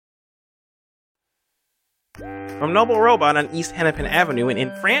From Noble Robot on East Hennepin Avenue in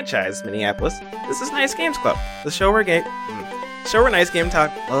enfranchised Minneapolis, this is Nice Games Club, the show where Nice Game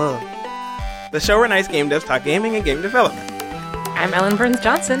Devs talk gaming and game development. I'm Ellen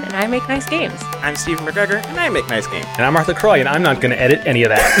Burns-Johnson, and I make nice games. I'm Stephen McGregor, and I make nice games. And I'm Arthur Croy, and I'm not going to edit any of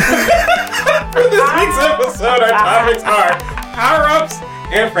that. For this week's episode, our topics are power-ups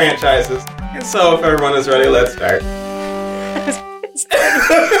and franchises. And so, if everyone is ready, let's start.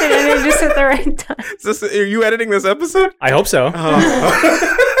 And I just at the right time. Are you editing this episode? I hope so.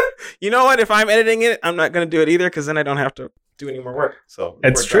 You know what? If I'm editing it, I'm not going to do it either, because then I don't have to do any more work. So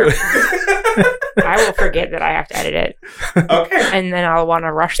it's true. I will forget that I have to edit it. Okay. And then I'll want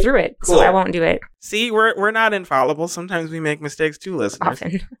to rush through it. Cool. So I won't do it. See, we're not infallible. Sometimes we make mistakes too, listeners.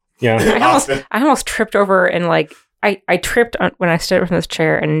 Often. Yeah. I almost tripped over and I tripped when I stood up from this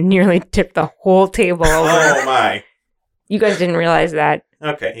chair and nearly tipped the whole table over. Oh my. You guys didn't realize that.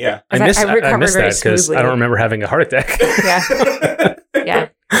 Okay, yeah. I missed that because smoothly. I don't remember having a heart attack. Yeah. Yeah.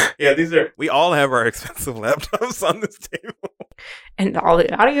 Yeah, we all have our expensive laptops on this table. And all the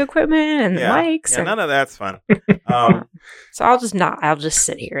audio equipment and the mics. Yeah, none of that's fun. So I'll just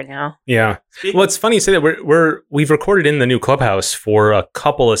sit here now. Yeah. Well, it's funny you say that we've recorded in the new clubhouse for a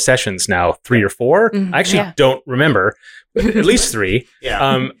couple of sessions now, 3 or 4. Mm-hmm. I actually don't remember. At least 3.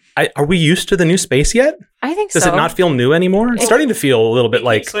 Yeah. Are we used to the new space yet? I think Does so. it not feel new anymore? It's starting to feel a little bit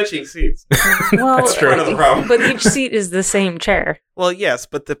like switching seats. Well, That's true. Part of the problem. But each seat is the same chair. Well, yes,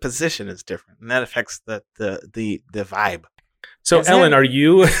 but the position is different, and that affects the vibe. So, Is Ellen, it? are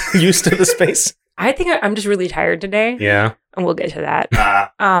you used to the space? I think I'm just really tired today. Yeah. And we'll get to that.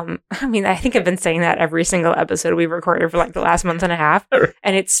 I mean, I think I've been saying that every single episode we've recorded for the last month and a half.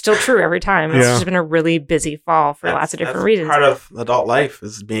 And it's still true every time. It's just been a really busy fall for lots of different reasons. Part of adult life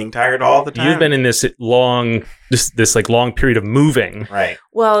is being tired all the time. You've been in this long period of moving. Right.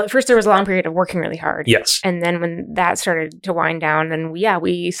 Well, at first there was a long period of working really hard. Yes. And then when that started to wind down, then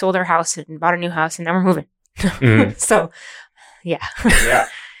we sold our house and bought a new house and now we're moving. Mm. So, yeah. Yeah.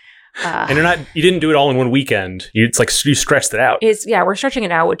 And you didn't do it all in one weekend. It's like you stretched it out. We're stretching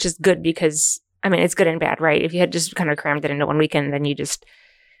it out, which is good because, I mean, it's good and bad, right? If you had just kind of crammed it into one weekend, then you just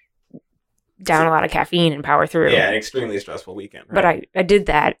down a lot of caffeine and power through. Yeah, an extremely stressful weekend. Right? But I did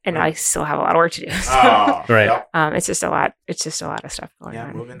that, and I still have a lot of work to do. So. Oh, right. Yep. It's just a lot of stuff going on.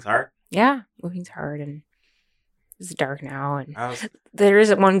 Yeah, moving's hard. Yeah, moving's hard, and it's dark now. And there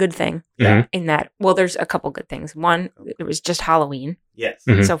isn't one good thing in that. Well, there's a couple good things. One, it was just Halloween. Yes.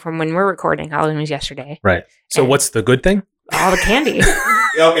 Mhm. So from when we're recording, Halloween was yesterday. Right. So what's the good thing? All the candy.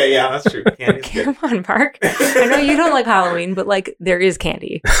 Okay, yeah, that's true. Candy's good. Come on, Mark. I know you don't like Halloween, but there is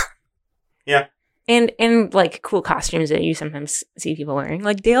candy. Yeah. And cool costumes that you sometimes see people wearing.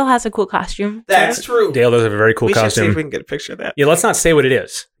 Like Dale has a cool costume. That's true. Dale does have a very cool we should see costume. if we can get a picture of that. Yeah, let's not say what it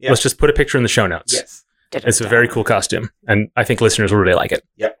is. Yeah. Let's just put a picture in the show notes. Yes. It's a very cool costume, and I think listeners will really like it.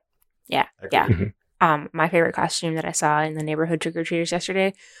 Yep. Yeah. Agreed. Yeah. Mhm. My favorite costume that I saw in the neighborhood trick-or-treaters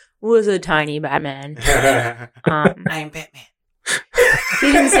yesterday was a tiny Batman. I'm Batman.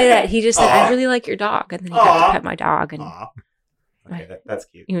 He didn't say that. He just said, Aw. I really like your dog. And then he got to pet my dog. And Aw. Okay, that's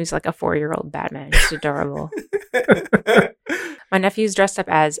cute. he was like a 4-year-old Batman. Just adorable. My nephew's dressed up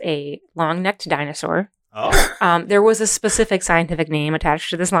as a long-necked dinosaur. Oh. There was a specific scientific name attached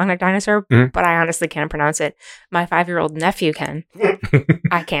to this long-necked dinosaur, Mhm. but I honestly can't pronounce it. My 5-year-old nephew can.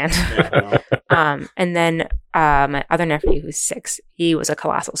 I can't. Yeah, well, And then my other nephew, who's 6, he was a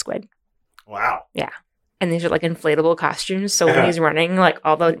colossal squid. wow. And these are inflatable costumes. So when he's running,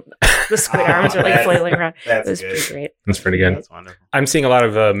 all the squid arms are flailing around. It That's was good. pretty great. That's pretty good. That's wonderful. I'm seeing a lot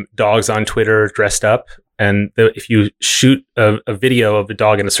of dogs on Twitter dressed up, and if you shoot a video of a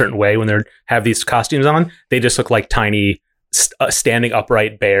dog in a certain way when they have these costumes on, they just look like tiny standing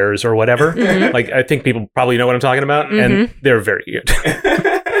upright bears or whatever. Mhm. I think people probably know what I'm talking about, and they're very good.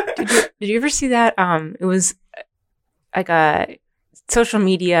 Did you ever see that? It was like a social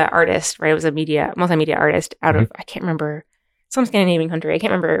media artist, right? It was a multimedia artist out of, I can't remember, some Scandinavian country. I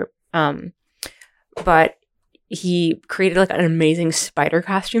can't remember. But he created an amazing spider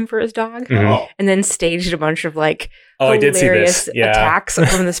costume for his dog Mhm. Oh. and then staged a bunch of Oh, I did see hilarious this. Yeah. attacks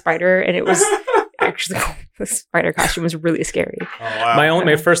from the spider. And it was actually, the spider costume was really scary. Oh, wow.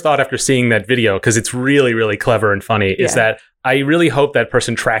 My first thought after seeing that video, because it's really, really clever and funny, is Yeah. that I really hope that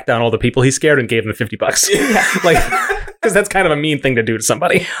person tracked down all the people he scared and gave them $50. Because that's kind of a mean thing to do to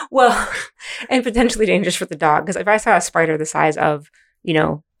somebody. Well, and potentially dangerous for the dog. Because if I saw a spider the size of,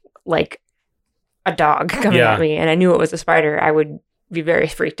 a dog coming Yeah. at me and I knew it was a spider, I would be very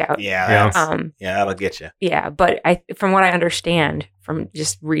freaked out. Yeah. Yeah. That'll get you. Yeah, but from what I understand from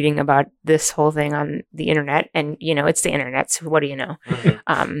just reading about this whole thing on the internet, and it's the internet, so what do you know?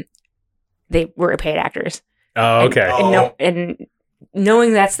 Mhm. They were paid actors. Oh, okay. And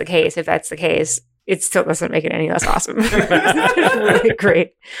knowing that's the case, if that's the case, it still doesn't make it any less awesome. It's really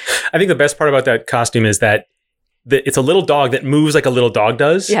great. I think the best part about that costume is that it's a little dog that moves like a little dog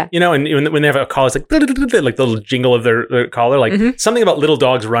does. Yeah. You know, and when they have a collar, it's like the little jingle of their collar. Like something about little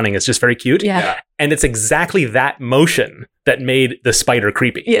dogs running is just very cute. Yeah. And it's exactly that motion that made the spider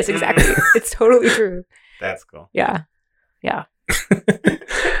creepy. Yes, exactly. It's totally true. That's cool. Yeah.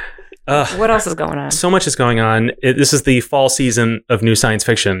 What else is going on? So much is going on. This is the fall season of new science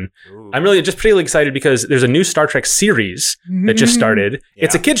fiction. Ooh. I'm really just pretty excited because there's a new Star Trek series that just started. Yeah.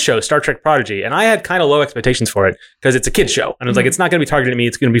 It's a kid's show, Star Trek Prodigy, and I had kind of low expectations for it because it's a kid's show, and I was like, it's not going to be targeted at me.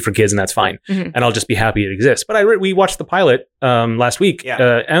 It's going to be for kids, and that's fine. And I'll just be happy it exists. But we watched the pilot last week, and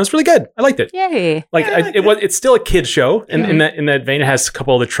it was really good. I liked it. Yay! Like it's still a kid's show, and in that vein, it has a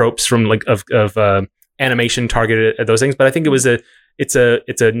couple of the tropes from like of animation targeted at those things. But I think it's a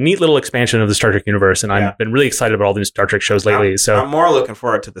neat little expansion of the Star Trek universe, and I've been really excited about all these Star Trek shows lately. So I'm more looking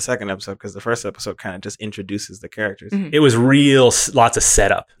forward to the second episode because the first episode kind of just introduces the characters. it was lots of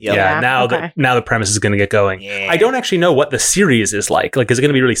setup. Yep. Yeah. Now the premise is going to get going. Yeah. I don't actually know what the series is like. Like, is it going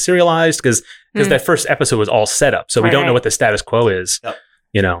to be really serialized? Because that first episode was all set up, so we don't know what the status quo is. Yep.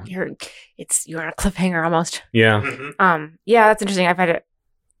 You know. You're on a cliffhanger almost. Yeah. Mm-hmm. Yeah, that's interesting. I've had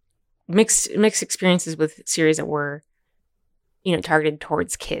mixed experiences with series that were, targeted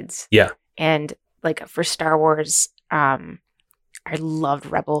towards kids. Yeah. And like for Star Wars, I loved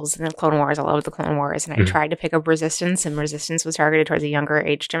Rebels and then Clone Wars. I loved the Clone Wars, and I tried to pick up Resistance, and Resistance was targeted towards a younger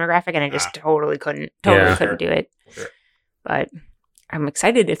age demographic, and I just totally couldn't do it. Sure. But I'm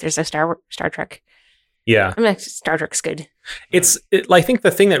excited if there's a Star Trek. Yeah. I mean, Star Trek's good. I think the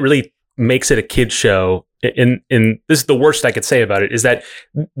thing that really makes it a kid's show, in this is the worst I could say about it, is that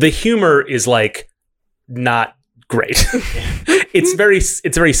the humor is like not great. It's very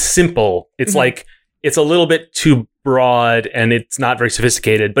simple. It's like it's a little bit too broad and it's not very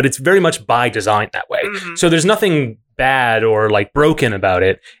sophisticated, but it's very much by design that way. So there's nothing bad or like broken about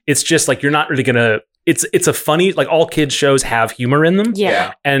it. It's just like you're not really gonna. It's a funny, like all kids shows have humor in them.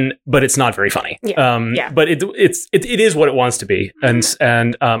 Yeah. But it's not very funny. Yeah. But it is what it wants to be.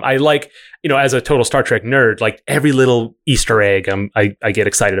 And I like, as a total Star Trek nerd, like every little Easter egg I get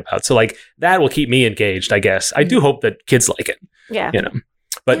excited about. So like that will keep me engaged, I guess. I do hope that kids like it. Yeah.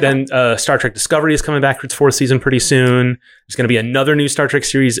 But then Star Trek Discovery is coming back for its 4th season pretty soon. There's going to be another new Star Trek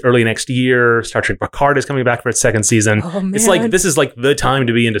series early next year. Star Trek Picard is coming back for its 2nd season. Oh, man. It's like, this is like the time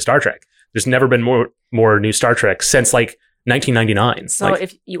to be into Star Trek. There's never been more new Star Trek since like 1999. So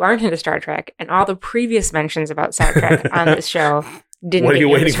if you aren't into Star Trek, and all the previous mentions about Star Trek on this show didn't what are get you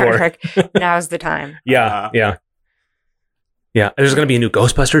into waiting Star for? Trek, now's the time. Yeah. There's going to be a new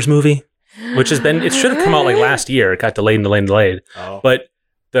Ghostbusters movie, which it should have come out like last year. It got delayed. Oh. But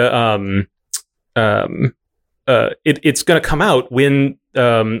it's going to come out when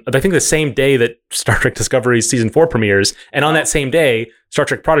I think the same day that Star Trek Discovery season 4 premieres, and on that same day, Star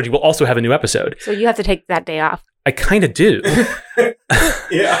Trek Prodigy will also have a new episode. So you have to take that day off. I kind of do.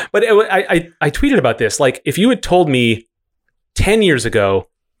 Yeah. But I tweeted about this. Like, if you had told me 10 years ago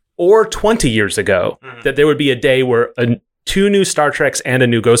or 20 years ago that there would be a day where 2 new Star Treks and a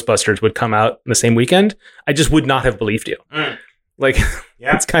new Ghostbusters would come out in the same weekend, I just would not have believed you. Like,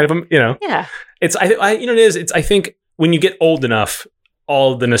 it's kind of, Yeah. It's, I think when you get old enough,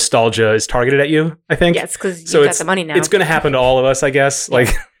 all the nostalgia is targeted at you, I think. Yes, because you've got the money now. It's going to happen to all of us, I guess. Like,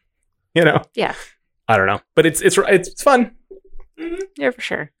 Yeah. I don't know. But it's fun. Yeah, for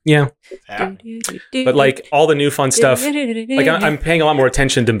sure. Yeah. Yeah. But like all the new fun stuff, like I'm paying a lot more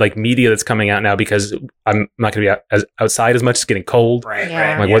attention to like media that's coming out now because I'm not going to be outside as much. It's getting cold. Right.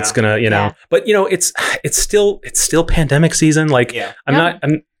 Yeah. Like what's gonna, Yeah. but it's still pandemic season. Like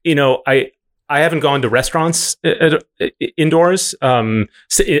I haven't gone to restaurants indoors, other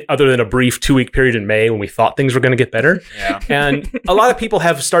than a brief 2-week period in May when we thought things were going to get better. Yeah. And a lot of people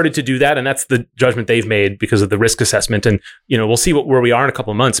have started to do that, and that's the judgment they've made because of the risk assessment. And we'll see where we are in a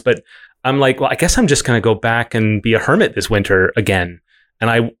couple of months. But I'm like, well, I guess I'm just going to go back and be a hermit this winter again. And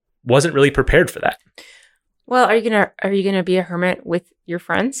I wasn't really prepared for that. Well, are you gonna be a hermit with your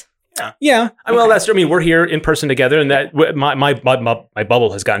friends? Yeah. Well, we're here in person together, and that my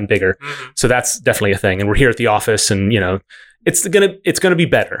bubble has gotten bigger. So that's definitely a thing. And we're here at the office, and it's gonna be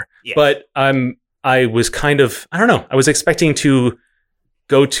better. Yes. But I was kind of, I don't know, I was expecting to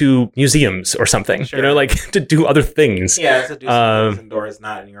go to museums or something, Sure. like to do other things. Yeah, to do some things indoors,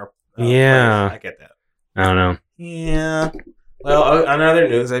 not in your yeah. place. I get that. I don't know. Yeah. Well, on other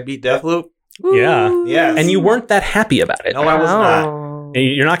news, I beat Deathloop. Yeah. Yes. And you weren't that happy about it. No, I was not. Oh. And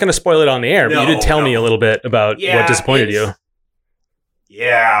you're not going to spoil it on the air, but you did tell me a little bit about what disappointed you.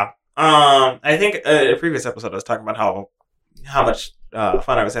 Yeah. I think in a previous episode I was talking about how much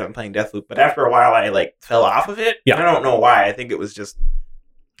fun I was having playing Deathloop, but after a while I like fell off of it. Yeah. I don't know why. I think it was just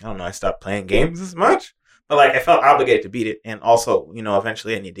I stopped playing games as much. But like I felt obligated to beat it, and also,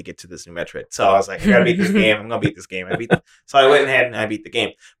 eventually I need to get to this new Metroid. So I was like, I gotta beat this game. I'm gonna beat this game. So I went ahead and I beat the game.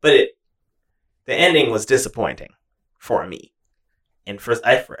 But the ending was disappointing for me, and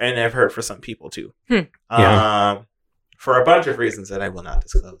I've heard for some people too. For a bunch of reasons that I will not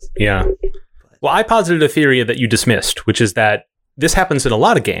disclose. Yeah. Well, I posited a theory that you dismissed, which is that this happens in a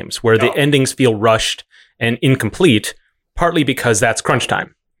lot of games where the endings feel rushed and incomplete, partly because that's crunch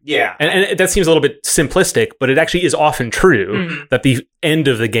time. Yeah. And that seems a little bit simplistic, but it actually is often true that the end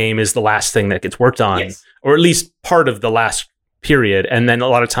of the game is the last thing that gets worked on, or at least part of the last period. And then a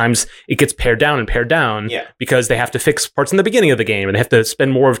lot of times it gets pared down because they have to fix parts in the beginning of the game and they have to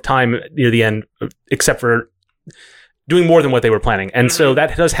spend more of time near the end, except for doing more than what they were planning. And so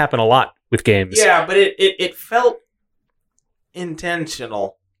that does happen a lot with games. Yeah, but it felt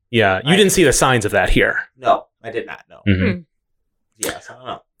intentional. Yeah, you didn't see the signs of that here. No, I did not know. Mm-hmm. Yes, I don't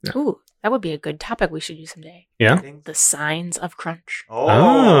know. Ooh, that would be a good topic we should do someday. Yeah. The signs of crunch. Oh,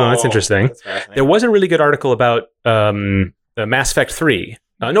 that's interesting. There was a really good article about Mass Effect 3.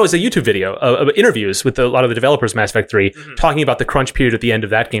 No, it's a YouTube video of interviews with a lot of the developers of Mass Effect 3 talking about the crunch period at the end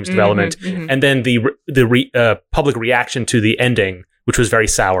of that game's development, and then the public reaction to the ending, which was very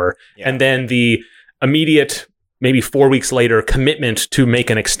sour, and then the immediate, maybe 4 weeks later, commitment to make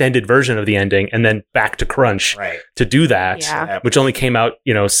an extended version of the ending, and then back to crunch to do that, which only came out,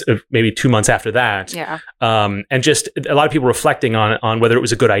 maybe 2 months after that. Yeah. And just a lot of people reflecting on whether it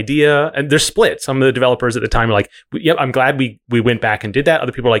was a good idea, and they're split. Some of the developers at the time were like, "Yep, I'm glad we went back and did that."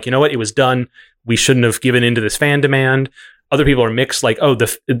 Other people are like, "You know what? It was done. We shouldn't have given into this fan demand." Other people are mixed, like, "Oh,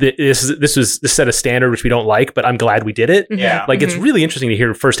 this set a standard which we don't like, but I'm glad we did it." Yeah, like it's really interesting to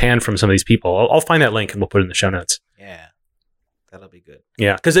hear firsthand from some of these people. I'll find that link and we'll put it in the show notes. Yeah, that'll be good.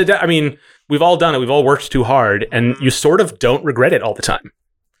 Yeah, because we've all done it. We've all worked too hard, and you sort of don't regret it all the time.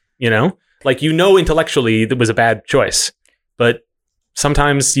 Like intellectually that was a bad choice, but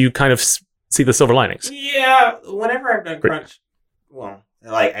sometimes you kind of see the silver linings. Yeah, whenever I've done crunch,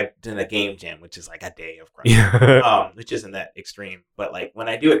 like I've done a game jam, which is like a day of crunch, which isn't that extreme. But like when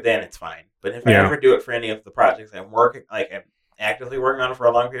I do it, then it's fine. But if I ever do it for any of the projects I'm actively working on for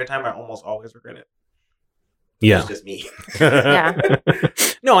a long period of time, I almost always regret it. Yeah, it's just me. Yeah.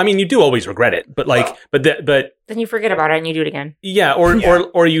 No, you do always regret it, but but then you forget about it and you do it again. Yeah,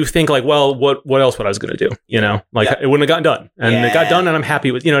 or you think like, well, what else would I was going to do? It wouldn't have gotten done, and it got done, and I'm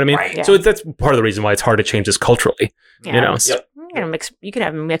happy with. You know what I mean? Right. Yeah. So that's part of the reason why it's hard to change this culturally. Yeah. Yep. You can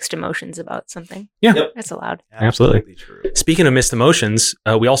have mixed emotions about something. Yeah, that's allowed. Absolutely. True. Speaking of mixed emotions,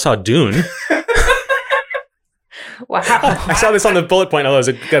 we all saw Dune. Wow. I saw this on the bullet point.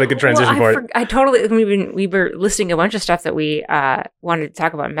 Although got a good transition for it. I totally. We were listing a bunch of stuff that we wanted to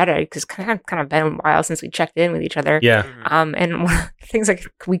talk about meta because kind of been a while since we checked in with each other. Yeah. And one of the things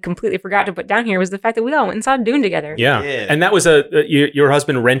we completely forgot to put down here was the fact that we all went and saw Dune together. Yeah. And that was your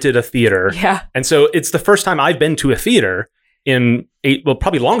husband rented a theater. Yeah. And so it's the first time I've been to a theater in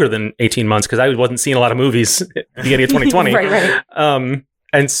probably longer than 18 months because I wasn't seeing a lot of movies at the beginning of 2020. Right.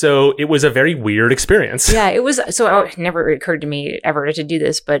 And so it was a very weird experience. Yeah, it was. So it never occurred to me ever to do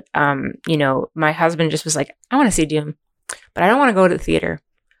this, but my husband just was like, "I want to see Dune, but I don't want to go to the theater.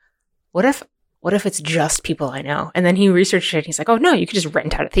 What if it's just people I know?" And then he researched it. And he's like, "Oh no, you could just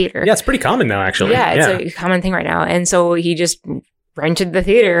rent out a theater." Yeah, it's pretty common now, actually. Yeah, it's a common thing right now. And so he just rented the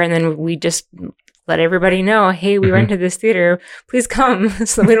theater, and then we just let everybody know, "Hey, we rented this theater. Please come,"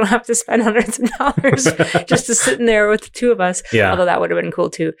 so we don't have to spend hundreds of dollars just to sit in there with the two of us. Yeah. Although that would have been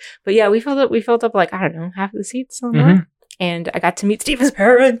cool too. But yeah, we filled up like, I don't know, half of the seats. And I got to meet Steven's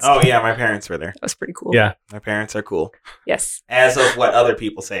parents. Oh yeah, my parents were there. That was pretty cool. Yeah. My parents are cool. Yes. As of what other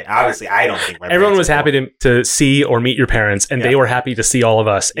people say. Obviously, I don't think my parents Everyone was are happy to see or meet your parents, and they were happy to see all of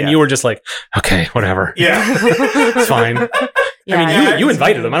us. And you were just like, okay, whatever. Yeah. It's fine. Yeah. You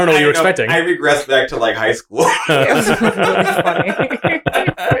invited them. I don't know what you were expecting. I regress back to like high school. It was really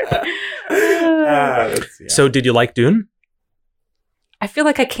funny. So did you like Dune? I feel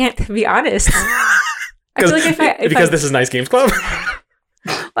like I can't be honest. I feel like because this is Nice Games Club.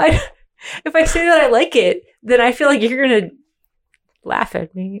 If I say that I like it, then I feel like you're gonna laugh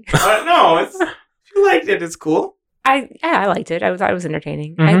at me. No, if you liked it, it's cool. I liked it. I thought it was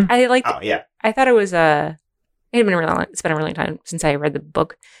entertaining. Mm-hmm. I liked. Oh yeah. I thought it was it's been a really long time since I read the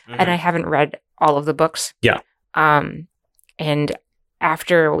book, and I haven't read all of the books. Yeah. And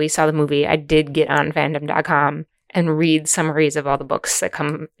after we saw the movie, I did get on fandom.com and read summaries of all the books that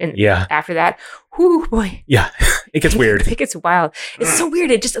come in Yeah. after that. Whoo, boy. Yeah. It gets weird. It gets wild. It's so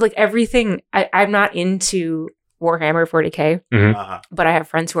weird. It just like everything. I'm not into Warhammer 40K, but I have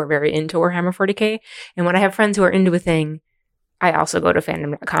friends who are very into Warhammer 40K. And when I have friends who are into a thing, I also go to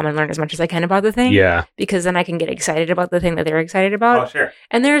fandom.com and learn as much as I can about the thing. Yeah. Because then I can get excited about the thing that they're excited about. Oh, sure.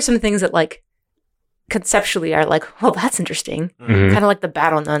 And there are some things that like conceptually are like, well, that's interesting. Mhm. Kind of like the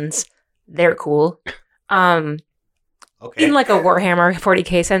Battle Nuns. They're cool. Okay. In like a Warhammer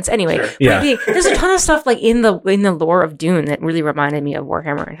 40K sense. Anyway, Sure. Yeah. there's a ton of stuff like in the lore of Dune that really reminded me of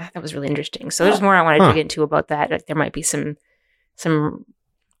Warhammer, and I thought that was really interesting. So there's more I want to dig into about that. Like there might be some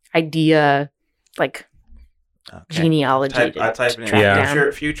idea like genealogy. I type it in. track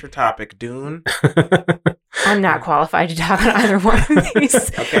down. Future topic, Dune. I'm not qualified to talk on either one of these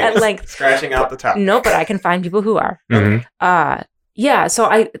Okay. at length. Scratching out the top. No, but I can find people who are. Mhm. Yeah. So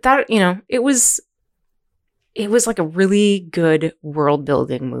I thought, it was like a really good world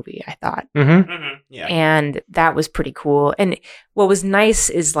building movie, I thought. Mhm. Mhm. Yeah. And that was pretty cool. And what was nice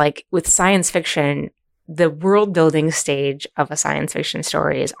is like with science fiction, the world building stage of a science fiction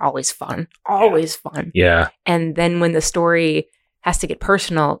story is always fun. Always fun. Yeah. And then when the story has to get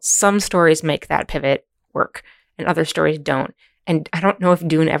personal, some stories make that pivot work and other stories don't. And I don't know if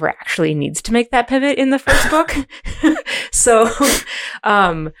Dune ever actually needs to make that pivot in the first book. So,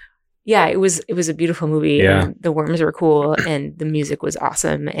 yeah, it was a beautiful movie. Yeah. And the worms were cool and the music was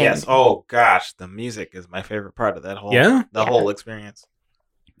awesome. And Yes. Oh gosh, the music is my favorite part of that whole whole experience.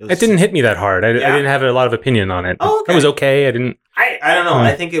 It didn't hit me that hard. I Yeah. didn't have a lot of opinion on it. Oh, okay. It was okay. I didn't. I don't know.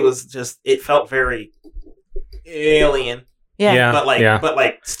 I think it was just it felt very alien, yeah.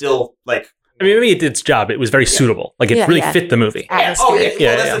 but still like. I mean, maybe it did its job. It was very suitable. Like, it Yeah, really yeah. fit the movie. Oh, yeah. Yeah, Well, that's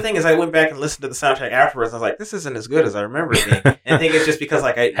yeah. the thing is, I went back and listened to the soundtrack afterwards. I was like, "This isn't as good as I remember it being." And I think it's just because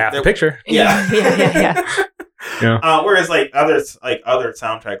like Half the picture. Yeah, Yeah. whereas like other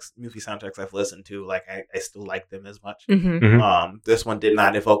soundtracks, movie soundtracks I've listened to, like I still like them as much. Mm-hmm. This one did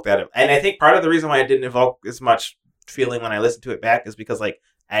not evoke that, and I think part of the reason why it didn't evoke as much feeling when I listened to it back is because like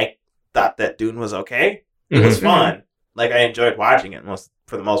I thought that Dune was okay. It was Mhm. fun. Like I enjoyed watching it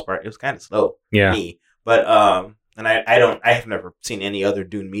for the most part. It was kind of slow. Yeah. Me. But and I have never seen any other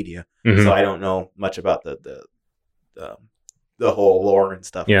Dune media, Mhm. so I don't know much about the whole lore and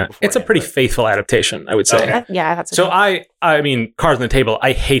stuff. Yeah. It's a beforehand, pretty but- faithful adaptation, I would say. Okay. Yeah, that's So I mean, Cards on the Table,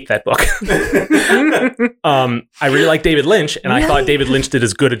 I hate that book. I really like David Lynch, and I thought Really? David Lynch did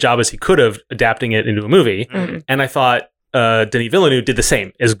as good a job as he could have adapting it into a movie. Mhm. And I thought Denis Villeneuve did the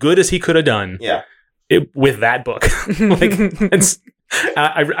same, as good as he could have done Yeah. with that book. Like, it's,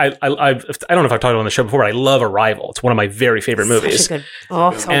 I don't know if I've talked about it on the show before, but I love Arrival. It's one of my very favorite movies. Such a good.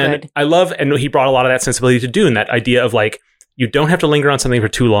 Oh, so And good. I love, and he brought a lot of that sensibility to Dune, that idea of like, you don't have to linger on something for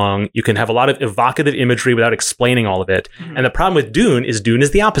too long. You can have a lot of evocative imagery without explaining all of it. Mhm. And the problem with Dune is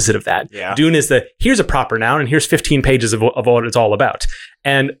the opposite of that. Yeah. Dune is here's a proper noun and here's 15 pages of what it's all about.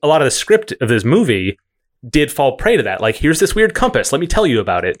 And a lot of the script of this movie did fall prey to that. Like, here's this weird compass. Let me tell you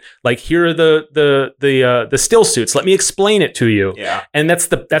about it. Like, here are the still suits. Let me explain it to you. Yeah. And that's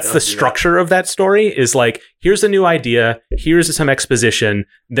the do that. structure of that story is like, here's a new idea, here's some exposition,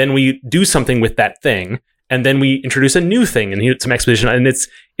 then we do something with that thing, and then we introduce a new thing and here's some exposition. And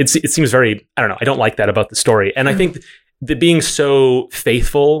it seems very, I don't know, I don't like that about the story. And I think that being so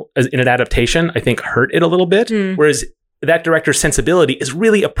faithful in an adaptation, I think hurt it a little bit. Mm. Whereas that director's sensibility is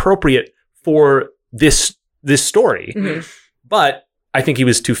really appropriate for this story. Mhm. But I think he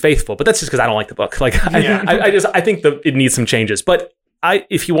was too faithful. But that's just because I don't like the book. Like, Yeah. I think it needs some changes. But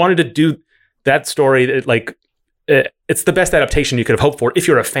if you wanted to do that story, it's the best adaptation you could have hoped for if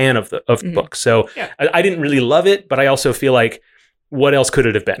you're a fan of the Mhm. book. So Yeah. I didn't really love it, but I also feel like, what else could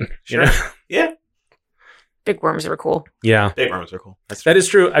it have been? Sure. You know? Yeah. Big worms were cool. Yeah, Big worms are cool. that is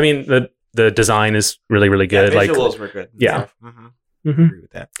true. I mean, the design is really, really good. Yeah, Like, visuals were good. Yeah. Mm-hmm. Mhm. Agree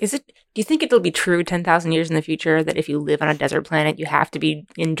with that. Do you think it'll be true 10,000 years in the future that if you live on a desert planet, you have to be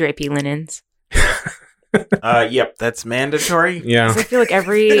in drapey linens? Yep, that's mandatory. yeah. 'Cause I feel like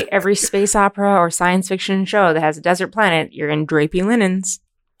every space opera or science fiction show that has a desert planet, you're in drapey linens.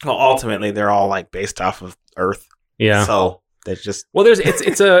 Well, ultimately, they're all like based off of Earth. Yeah. So that's just. Well,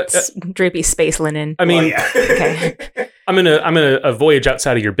 it's a. Drapey space linen. I mean, well, yeah. Okay. I'm gonna voyage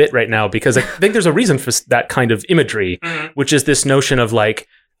outside of your bit right now because I think there's a reason for that kind of imagery, Mhm. which is this notion of like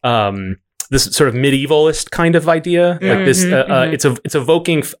this sort of medievalist kind of idea. Like this, Mhm. it's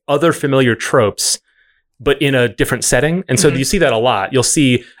evoking other familiar tropes, but in a different setting. And so Mhm. you see that a lot. You'll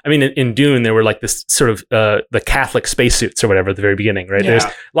see. I mean, in Dune, there were like this sort of the Catholic spacesuits or whatever at the very beginning, right? Yeah. There's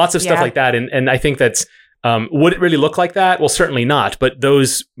lots of stuff Yeah. like that, and I think that's Would it really look like that? Well, certainly not. But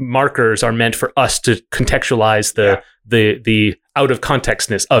those markers are meant for us to contextualize the out of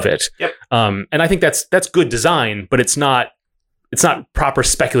contextness of it. Yep. And I think that's good design, but it's not proper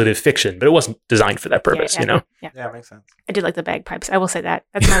speculative fiction. But it wasn't designed for that purpose, you know. Yeah, makes sense. I did like the bagpipes. I will say that.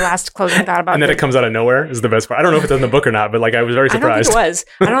 That's my last closing thought about. And then it comes out of nowhere is the best part. I don't know if it's in the book or not, but like I was very surprised. I don't think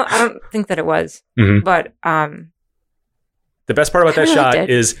it was. I don't think that it was. Mhm. But The best part about that Kinda liked shot it.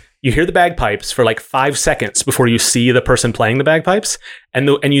 is you hear the bagpipes for like 5 seconds before you see the person playing the bagpipes, and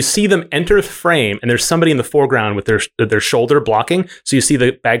you see them enter the frame, and there's somebody in the foreground with their shoulder blocking. So you see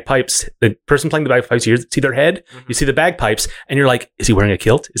the bagpipes, the person playing the bagpipes, you see their head, you see the bagpipes, and you're like, is he wearing a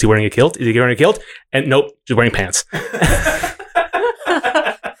kilt? Is he wearing a kilt? Is he wearing a kilt? And nope, just wearing pants.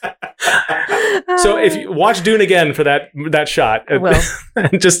 So if you watch Dune again for that shot, I will.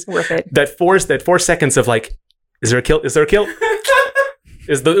 and just Worth it. that 4 seconds of like, is there a kilt? Is there a kilt?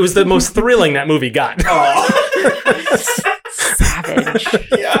 It was the most thrilling that movie got. Savage.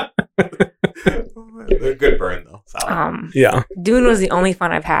 Yeah. They're good burn though. Solid. Yeah. Dune was the only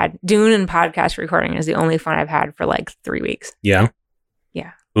fun I've had. Dune and podcast recording is the only fun I've had for like 3 weeks. Yeah.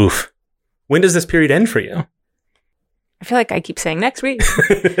 Yeah. Oof. When does this period end for you? I feel like I keep saying next week.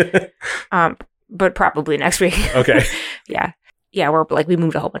 But probably next week. Okay. Yeah. Yeah, we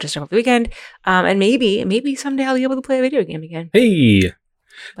moved a whole bunch of stuff over the weekend. And maybe someday I'll be able to play a video game again. Hey.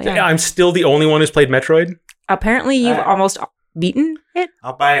 But yeah. I'm still the only one who's played Metroid. Apparently you've almost beaten it.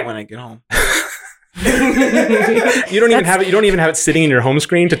 I'll buy it when I get home. You don't even have it sitting in your home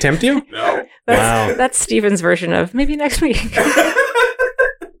screen to tempt you? No. Wow. That's Steven's version of maybe next week.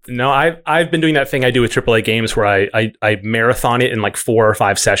 No, I've been doing that thing I do with AAA games where I marathon it in like 4 or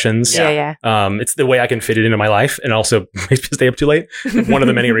 5 sessions. Yeah. It's the way I can fit it into my life and also makes me stay up too late. One of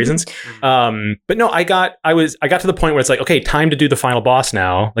the many reasons. But no, I got to the point where it's like, okay, time to do the final boss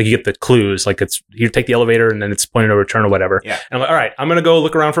now. Like you get the clues, like it's you take the elevator and then it's pointed to return or whatever. Yeah. And I'm like, all right, I'm gonna go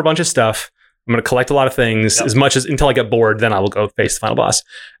look around for a bunch of stuff. I'm gonna collect a lot of things as much as until I get bored. Then I will go face the final boss.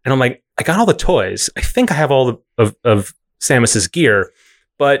 And I'm like, I got all the toys. I think I have all of Samus's gear.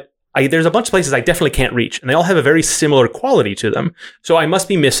 But there's a bunch of places I definitely can't reach, and they all have a very similar quality to them. So I must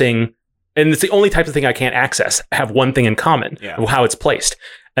be missing, and it's the only type of thing I can't access. I have one thing in common, how it's placed.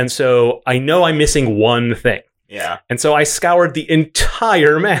 And so I know I'm missing one thing. Yeah. And so I scoured the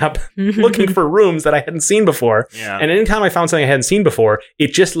entire map looking for rooms that I hadn't seen before. Yeah. And anytime I found something I hadn't seen before,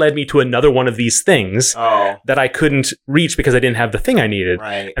 it just led me to another one of these things that I couldn't reach because I didn't have the thing I needed.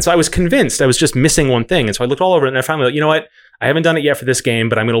 Right. And so I was convinced I was just missing one thing. And so I looked all over it and I finally like, you know what? I haven't done it yet for this game,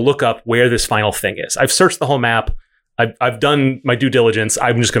 but I'm going to look up where this final thing is. I've searched the whole map. I've done my due diligence.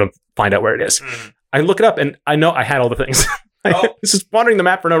 I'm just going to find out where it is. Mm. I look it up and I know I had all the things. I was just wandering the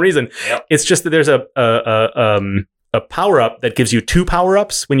map for no reason. Yep. It's just that there's a power up that gives you 2 power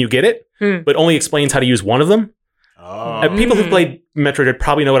ups when you get it, but only explains how to use one of them. People who played Metroid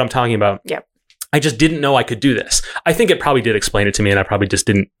probably know what I'm talking about. Yep. I just didn't know I could do this. I think it probably did explain it to me, and I probably just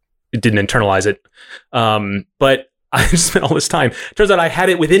didn't internalize it. But I just spent all this time. Turns out I had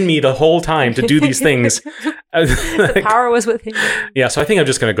it within me the whole time to do these things. The power was within you. Yeah, so I think I'm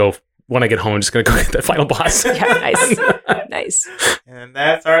just going to go, when I get home, I'm just going to go get that final boss. Yeah, nice. Nice. And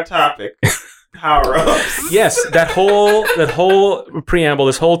that's our topic. Power-ups. Yes, that whole preamble,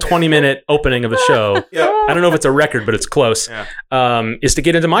 this whole 20-minute opening of the show, I don't know if it's a record, but it's close, is to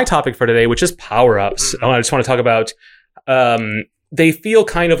get into my topic for today, which is power-ups. I just want to talk about... they feel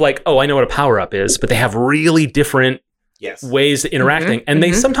kind of like, oh, I know what a power-up is, but they have really different ways of interacting. And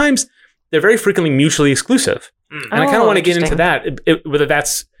they sometimes, they're very frequently mutually exclusive. And I kind of want to get into that, whether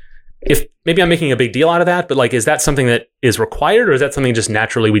that's, if maybe I'm making a big deal out of that, but like, is that something that is required, or is that something just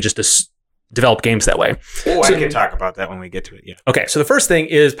naturally we just develop games that way? Oh, I can talk about that when we get to it. Yeah. Okay, so the first thing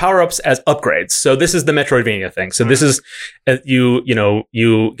is power-ups as upgrades. So this is the Metroidvania thing. So this is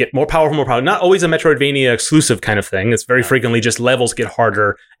you get more power. Not always a Metroidvania exclusive kind of thing. It's very frequently just levels get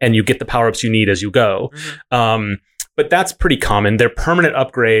harder and you get the power-ups you need as you go. But that's pretty common. They're permanent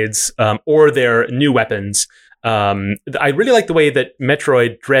upgrades or they're new weapons. I really like the way that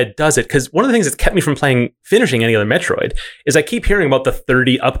Metroid Dread does it, because one of the things that's kept me from finishing any other Metroid is I keep hearing about the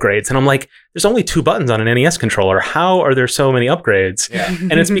 30 upgrades, and I'm like, there's only 2 buttons on an NES controller. How are there so many upgrades? Yeah.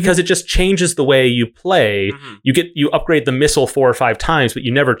 And it's because it just changes the way you play. You upgrade the missile 4 or 5 times, but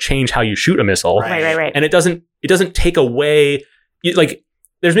you never change how you shoot a missile. Right. And it doesn't take away, like,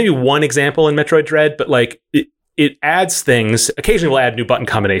 there's maybe one example in Metroid Dread, but like it adds things. Occasionally we'll add new button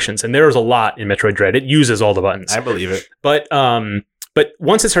combinations, and there's a lot in Metroid Dread. It uses all the buttons. I believe it. But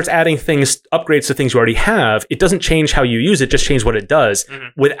once it starts adding upgrades to things you already have, it doesn't change how you use it, just change what it does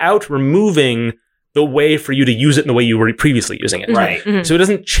without removing the way for you to use it in the way you were previously using it. Right. Mhm. So it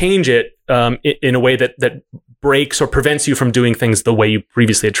doesn't change it in a way that breaks or prevents you from doing things the way you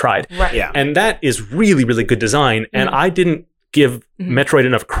previously had tried. Right. Yeah. And that is really, really good design. And I didn't give Metroid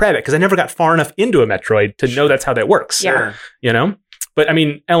enough credit because I never got far enough into a Metroid to know that's how that works. Yeah. Sure. You know? But I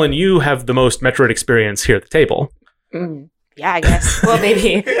mean, Ellen, you have the most Metroid experience here at the table. Yeah, I guess. Well,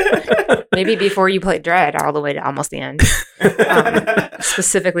 maybe before you played Dread all the way to almost the end.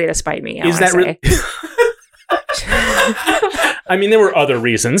 Specifically to spite me. Is that really? I mean, there were other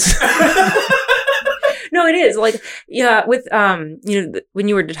reasons. No, it is like, yeah, with when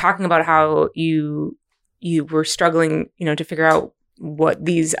you were talking about how you were struggling, to figure out what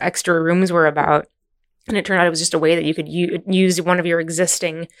these extra rooms were about, and it turned out it was just a way that you could use one of your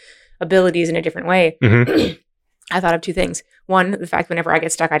existing abilities in a different way. Mm-hmm. I thought of two things. One, the fact whenever I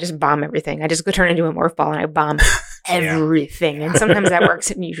get stuck, I just bomb everything. I just go turn into a morph ball and I bomb everything. And sometimes that works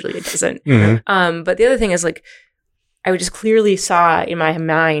and usually it doesn't. Mm-hmm. But the other thing is like, I just clearly saw in my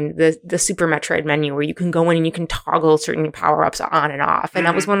mind the Super Metroid menu where you can go in and you can toggle certain power-ups on and off. And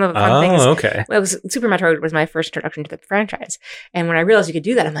that was one of the fun things. Okay. Super Metroid was my first introduction to the franchise. And when I realized you could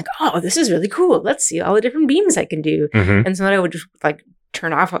do that, I'm like, oh, this is really cool. Let's see all the different beams I can do. Mm-hmm. And so then I would just like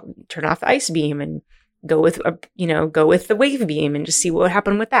turn off the ice beam and go with the wave beam and just see what would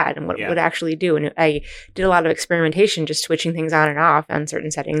happen with that and what it would actually do. And I did a lot of experimentation, just switching things on and off on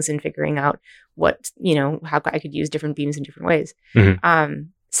certain settings and figuring out what, how I could use different beams in different ways. Mm-hmm.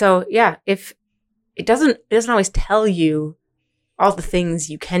 So yeah, if it doesn't always tell you all the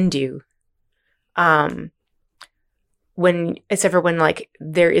things you can do. Except for when like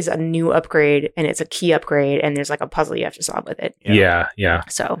there is a new upgrade and it's a key upgrade and there's like a puzzle you have to solve with it. Yeah.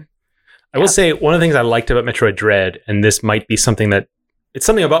 So I will say one of the things I liked about Metroid Dread, and this might be something about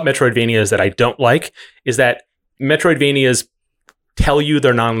Metroidvanias that I don't like, is that Metroidvanias tell you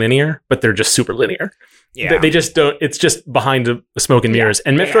they're non-linear, but they're just super linear. Yeah. They just don't, it's just behind the smoke and mirrors.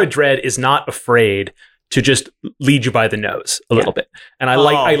 And Metroid Dread is not afraid to just lead you by the nose a little bit. And I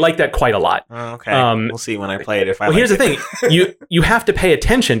like that quite a lot. Okay. We'll see when I play it if I Well, like here's the thing. You have to pay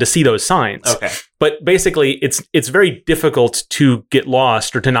attention to see those signs. Okay. But basically, it's very difficult to get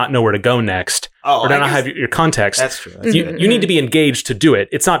lost or to not know where to go next or to not have your context. That's true. You need to be engaged to do it.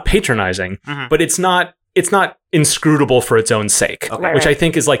 It's not patronizing, but it's not inscrutable for its own sake, which I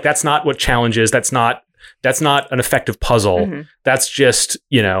think is like, that's not what challenge is. That's not an effective puzzle. That's just,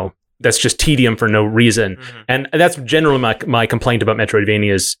 that's just tedium for no reason. And that's generally my complaint about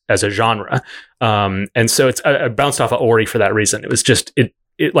Metroidvanias as a genre. And so I bounced off of Ori for that reason. It was just, it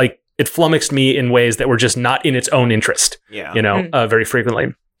flummoxed me in ways that were just not in its own interest, very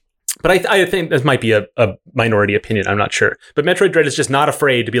frequently. But I think this might be a minority opinion. I'm not sure. But Metroid Dread is just not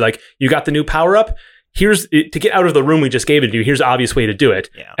afraid to be like, you got the new power up. To get out of the room we just gave it to you, here's an obvious way to do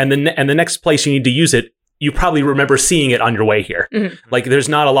it. Yeah. And the next place you need to use it, you probably remember seeing it on your way here. Like there's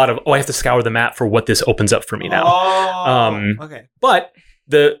not a lot of, I have to scour the map for what this opens up for me now. Okay. But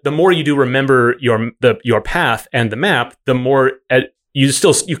the more you do remember your path and the map, the more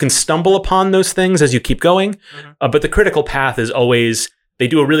you can stumble upon those things as you keep going. But the critical path is always, they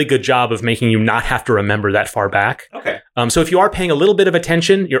do a really good job of making you not have to remember that far back. Okay. So if you are paying a little bit of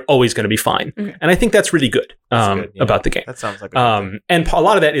attention, you're always going to be fine. And I think that's really good, about the game. That sounds like a and a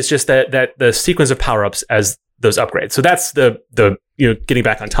lot of that is just that the sequence of power-ups as those upgrades. So that's the getting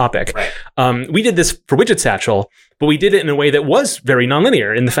back on topic. Right. We did this for Widget Satchel, but we did it in a way that was very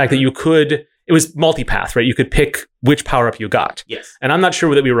nonlinear in the fact that it was multipath, right? You could pick which power-up you got. Yes. And I'm not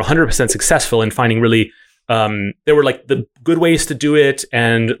sure that we were 100% successful in finding really there were like the good ways to do it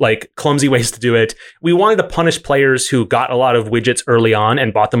and like clumsy ways to do it. We wanted to punish players who got a lot of widgets early on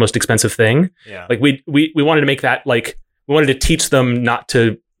and bought the most expensive thing. Yeah. Like we wanted to make that like, we wanted to teach them not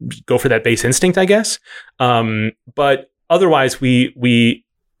to go for that base instinct, I guess. But otherwise we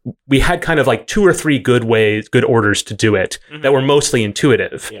had kind of like 2 or 3 good orders to do it that were mostly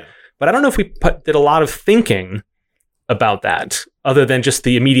intuitive. Yeah. But I don't know if we did a lot of thinking about that other than just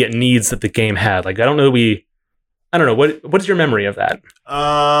the immediate needs that the game had. Like, I don't know. What is your memory of that?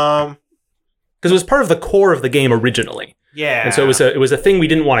 Because it was part of the core of the game originally. Yeah. And so it was a thing we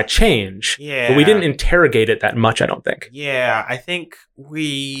didn't want to change. Yeah. But we didn't interrogate it that much, I don't think. Yeah. I think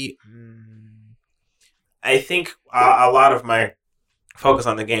a lot of my focus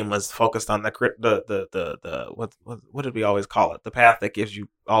on the game was focused on the what did we always call it? The path that gives you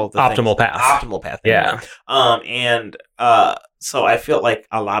all of the optimal things. path. Optimal path. Yeah. So I feel like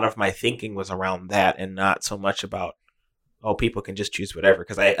a lot of my thinking was around that and not so much about people can just choose whatever,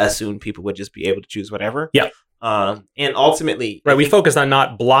 because I assumed people would just be able to choose whatever. Yeah. And ultimately, Right, we focused on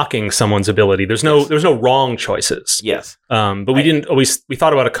not blocking someone's ability. There's no wrong choices. Yes. But we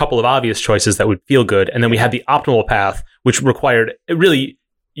thought about a couple of obvious choices that would feel good, and then we had the optimal path, which required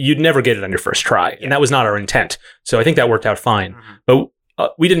you'd never get it on your first try, and that was not our intent. So I think that worked out fine. But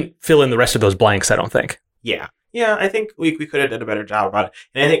we didn't fill in the rest of those blanks, I don't think. Yeah, I think we could have done a better job about it,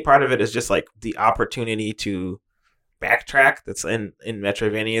 and I think part of it is just like the opportunity to backtrack that's in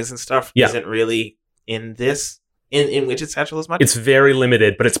Metroidvanias and stuff isn't really in this in Widget Satchel as much. It's very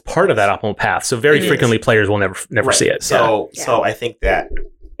limited, but it's part of that optimal path. So very frequently players will never see it. So I think that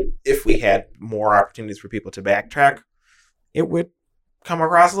if we had more opportunities for people to backtrack, it would come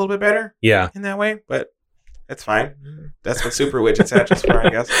across a little bit better. Yeah. In that way, but that's fine. That's what Super Widget Satchel's for, I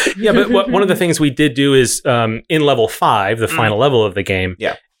guess. Yeah, but one of the things we did do is in level 5, the final level of the game.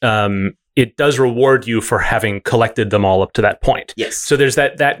 Yeah. It does reward you for having collected them all up to that point. Yes. So there's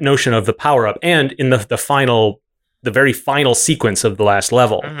that notion of the power up, and in the very final sequence of the last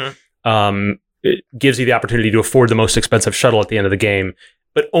level, it gives you the opportunity to afford the most expensive shuttle at the end of the game,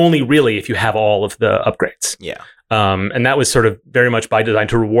 but only really if you have all of the upgrades. Yeah. And that was sort of very much by design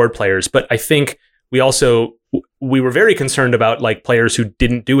to reward players. But I think we were very concerned about like players who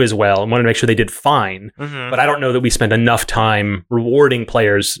didn't do as well and wanted to make sure they did fine. But I don't know that we spent enough time rewarding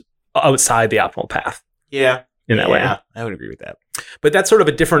players outside the optimal path. Yeah. In that way. I would agree with that. But that's sort of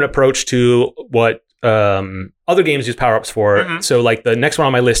a different approach to what other games use power-ups for. So like the next one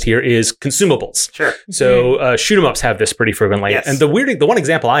on my list here is consumables. Sure. So shoot 'em ups have this pretty frequently. Yes. And the one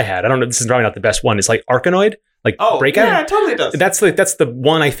example I had, I don't know, this is probably not the best one, is like Arkanoid, like Breakout. Yeah, it totally does. That's the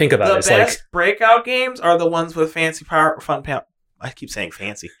one I think about. The It's best Breakout games are the ones with I keep saying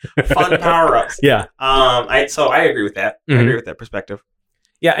fancy. Fun power-ups. Yeah. So I agree with that. I agree with that perspective.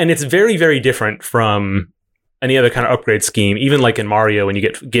 Yeah, and it's very, very different from any other kind of upgrade scheme, even like in Mario when you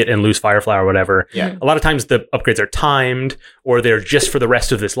get and lose Firefly or whatever. Yeah. A lot of times the upgrades are timed or they're just for the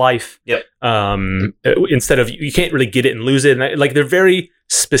rest of this life. Yep. Instead of you can't really get it and lose it. And like they're very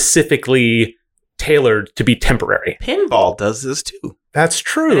specifically tailored to be temporary. Pinball does this too. That's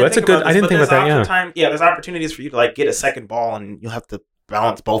true. That's a good. I didn't think about that. Yeah. There's opportunities for you to like get a second ball, and you'll have to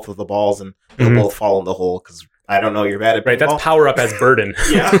balance both of the balls, and they'll both fall in the hole because I don't know you're bad at pinball. Right. That's power up as burden.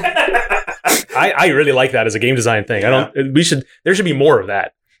 Yeah. I really like that as a game design thing. Yeah. There should be more of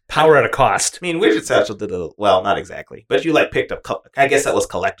that. Power at a cost. I mean, Widget Satchel did it well, not exactly, but you like picked up. I guess that was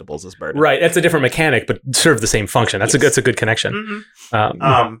collectibles as burden, right? That's a different mechanic, but serve the same function. That's a good connection.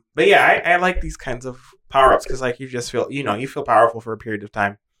 But yeah, I like these kinds of power ups because like you just feel you feel powerful for a period of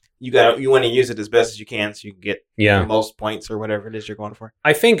time. You want to use it as best as you can so you can get the most points or whatever it is you're going for.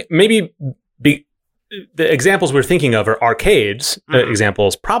 I think maybe the examples we're thinking of are arcades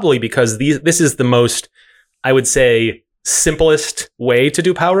examples, probably because this is the most, I would say, simplest way to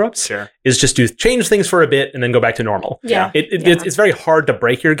do power-ups. Sure. Is just to change things for a bit and then go back to normal. Yeah. It's very hard to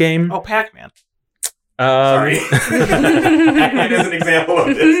break your game. Oh, Pac-Man. Sorry. Pac-Man is an example of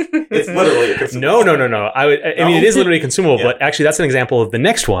this. It's literally a consumable. No. I mean, it is literally a consumable, but actually that's an example of the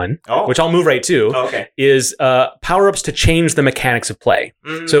next one, which I'll move right to, is power-ups to change the mechanics of play.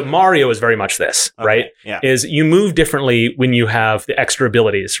 So Mario is very much this, right? Yeah. Is you move differently when you have the extra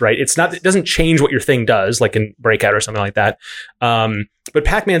abilities, right? It doesn't change what your thing does, like in Breakout or something like that. But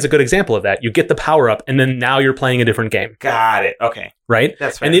Pac-Man's a good example of that. You get the power-up, and then now you're playing a different game. Got it. Okay. Right?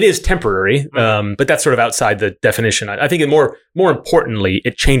 That's fair. And it is temporary, but that's sort of outside the definition. I think more importantly,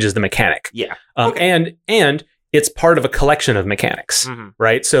 it changes the mechanic. Yeah. And it's part of a collection of mechanics,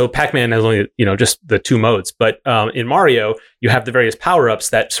 right? So Pac-Man has only, just the 2 modes, but in Mario, you have the various power-ups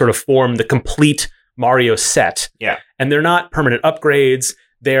that sort of form the complete Mario set. Yeah. And they're not permanent upgrades.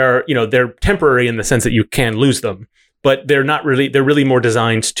 They're temporary in the sense that you can lose them. But they're really more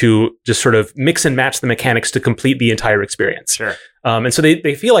designed to just sort of mix and match the mechanics to complete the entire experience. Sure. And so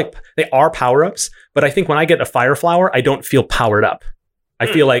they feel like they are power-ups, but I think when I get a Fire Flower, I don't feel powered up. I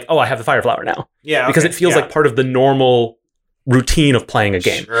feel like, I have the Fire Flower now. Yeah. Because it feels like part of the normal routine of playing a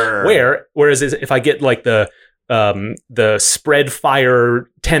game. Sure. Whereas if I get like the spread fire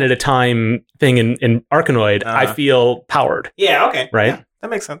 10 at a time thing in Arkanoid, I feel powered. Yeah, okay. Right? Yeah,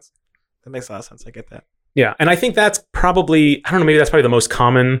 that makes sense. That makes a lot of sense. I get that. Yeah, and I think that's probably, I don't know, maybe that's probably the most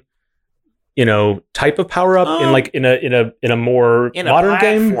common, type of power up in a more modern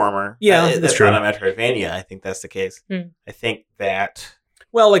game. Platformer. Yeah, that's true. Not a Metroidvania. I think that's the case. I think that.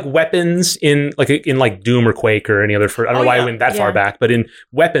 Well, like weapons in Doom or Quake or any other. I don't know why I went that far back, but in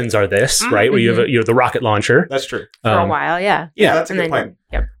weapons are this right where you have the rocket launcher. That's true. For a while, yeah. Yeah, that's a good point.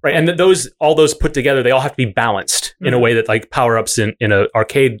 Yep. Right, and all those put together, they all have to be balanced in a way that like power ups in an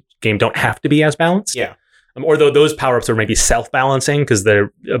arcade game don't have to be as balanced. Yeah. Or though those power ups are maybe self balancing because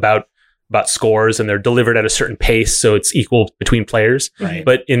they're about about scores, and they're delivered at a certain pace, so it's equal between players. Right.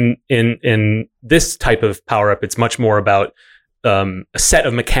 But in this type of power up, it's much more about a set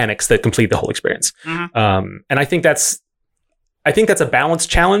of mechanics that complete the whole experience. Mhm. And I think that's a balanced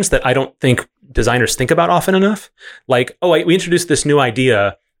challenge that I don't think designers think about often enough. Like, we introduced this new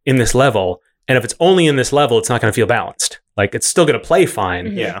idea in this level, and if it's only in this level, it's not going to feel balanced. Like, it's still going to play fine,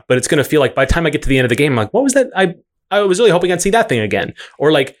 Mhm. Yeah. but it's going to feel like by the time I get to the end of the game, I'm like, what was that? I was really hoping I'd see that thing again. Or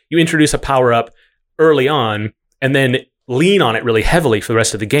like you introduce a power up early on and then lean on it really heavily for the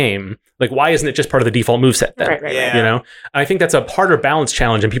rest of the game. Like, why isn't it just part of the default moveset then? Right. Yeah. You know, I think that's a harder balance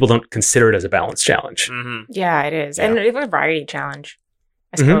challenge, and people don't consider it as a balance challenge. Mhm. Yeah, it is. Yeah. And it's a variety challenge,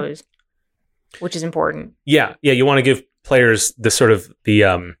 I Mhm. suppose, which is important. Yeah, you want to give players the sort of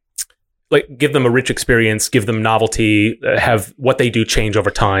give them a rich experience, give them novelty, have what they do change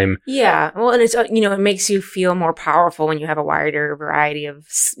over time. Yeah. Well, and it's, it makes you feel more powerful when you have a wider variety of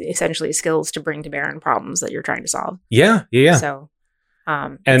essentially skills to bring to bear on problems that you're trying to solve. Yeah. So,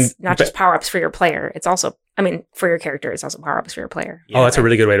 And- it's not just power ups for your player. It's also, for your character, it's also power ups for your player. Oh, that's a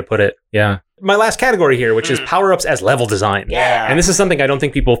really good way to put it. Yeah. My last category here, which is Mm. power ups as level design. Yeah. And this is something I don't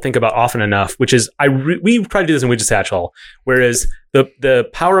think people think about often enough, which is we try to do this in Widget Satchel, whereas the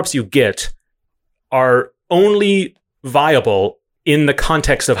power ups you get are only viable in the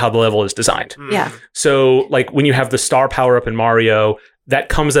context of how the level is designed. Mhm. Yeah. So, like when you have the star power up in Mario, that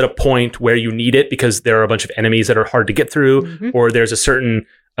comes at a point where you need it because there are a bunch of enemies that are hard to get through, Mhm. or there's a certain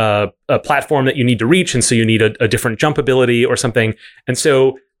a platform that you need to reach, and so you need a different jump ability or something. And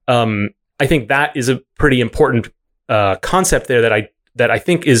so, I think that is a pretty important concept there that I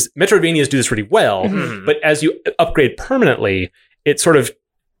think is Metroidvanias do this really well. Mhm. But as you upgrade permanently, it sort of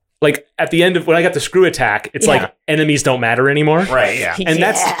like at the end of when I got the screw attack, it's Yeah. like enemies don't matter anymore. Right. Yeah. And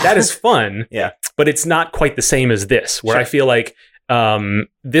that is fun. Yeah. But it's not quite the same as this, where Sure. I feel like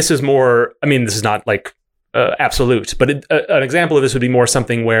this is more. I mean, this is not like absolute, but an example of this would be more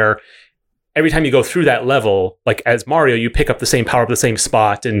something where every time you go through that level, like as Mario, you pick up the same power up the same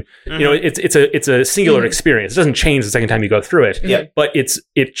spot, and you know it's a singular Mhm. experience. It doesn't change the second time you go through it. Yeah. But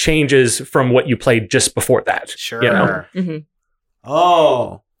it changes from what you played just before that. Sure. You know? Mhm.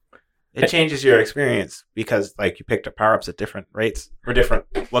 Oh, it changes your experience because like you picked up power ups at different rates or different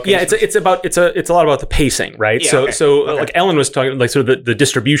locations. Yeah, it's a lot about the pacing, right? Yeah, so okay. so Okay. like Ellen was talking like sort of the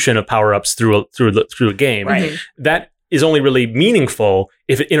distribution of power ups through a game. Right. Mhm. That is only really meaningful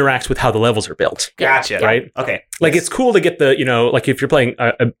if it interacts with how the levels are built. Gotcha. Right? Okay. Like Yes. it's cool to get the like if you're playing.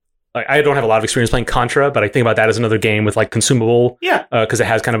 I don't have a lot of experience playing Contra, but I think about that as another game with like consumable Yeah. because it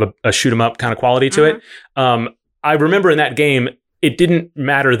has kind of a shoot 'em up kind of quality to it. I remember in that game, it didn't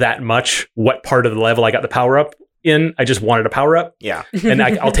matter that much what part of the level I got the power up in. I just wanted a power up, Yeah. and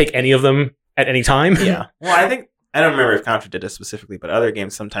I'll take any of them at any time. Yeah. Well, I think I don't remember if Contra did this specifically, but other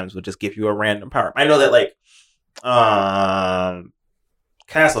games sometimes would just give you a random power up. I know that like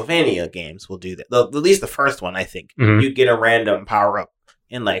Castlevania games will do that. At least the first one, I think. Mhm. You get a random power up.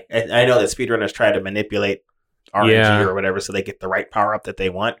 And like I know that speedrunners try to manipulate RNG Yeah. or whatever so they get the right power up that they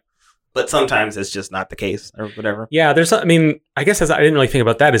want. But sometimes it's just not the case or whatever. Yeah, I mean, I guess I didn't really think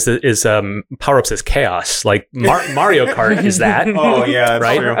about that. Is power ups as chaos? Like Mario Kart is that? Oh yeah, that's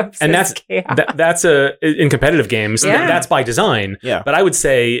Right? true. And that's in competitive games. Yeah. That's by design. Yeah. But I would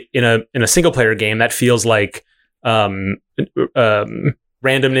say in a single player game that feels like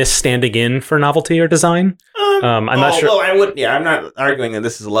randomness standing in for novelty or design. I'm not sure. Well, I would. Yeah, I'm not arguing that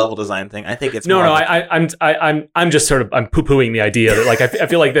this is a level design thing. I think it's No, more no. of a- I'm just sort of I'm poo pooing the idea that like I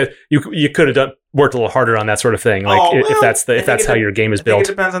feel like that you could have worked a little harder on that sort of thing. Like Oh, if well, that's I think how your game is I think it built.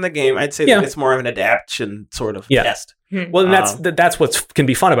 depends on the game. I'd say Yeah. that it's more of an adaptation sort of Yeah. test. Well, and that's what can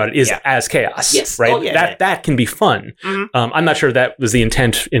be fun about it is Yeah. as chaos, Yes. right? Oh, yeah, that can be fun. Mhm. I'm not sure that was the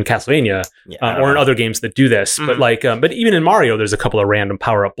intent in Castlevania Yeah, I don't or in know. other games that do this, but Mhm. like, but even in Mario, there's a couple of random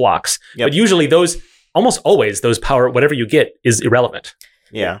power up blocks. Yep. But usually, almost always, those whatever you get is irrelevant.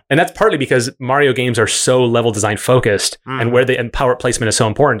 Yeah. And that's partly because Mario games are so level design focused, Mhm. and power placement is so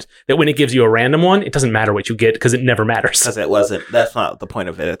important that when it gives you a random one, it doesn't matter what you get because it never matters. Because that's not the point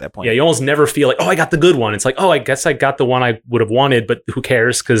of it at that point. Yeah, you almost never feel like, oh, I got the good one. It's like, oh, I guess I got the one I would have wanted, but who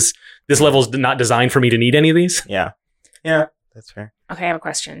cares? Because this level's not designed for me to need any of these. Yeah. Yeah. That's fair. Okay, I have a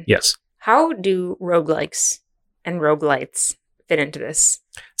question. Yes, How do roguelikes and roguelites fit into this?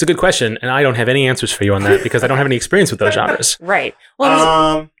 it's a good question, and I don't have any answers for you on that because I don't have any experience with those genres. Right.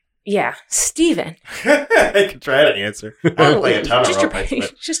 Well, Yeah. Steven. I can try to answer. I don't play a ton of just roguelikes,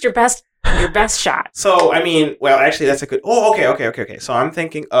 but- just your best shot. So, I mean, well, actually, that's a good. Oh, okay. So, I'm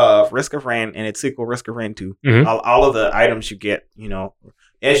thinking of Risk of Rain and its sequel, Risk of Rain 2. Mhm. All of the items you get,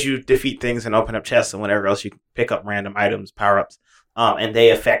 as you defeat things and open up chests and whatever else, you can pick up random items, power ups, and they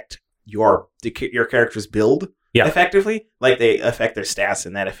affect your character's build Yeah. effectively. Like they affect their stats,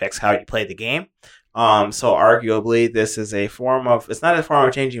 and that affects how you play the game. So arguably, this is a form of. It's not a form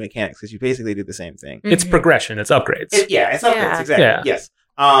of changing mechanics because you basically do the same thing. It's Mhm. progression. It's upgrades. It's upgrades, Yeah. exactly. Yeah. Yes.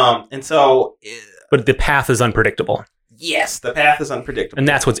 And so, but the path is unpredictable. yes, the path is unpredictable. And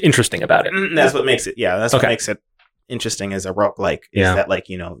that's what's interesting about it. And that's what makes it. Yeah, that's what Okay. makes it interesting as a roguelike. Is Yeah. that like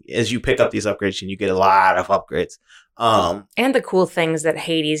as you pick up these upgrades, and you get a lot of upgrades. And the cool things that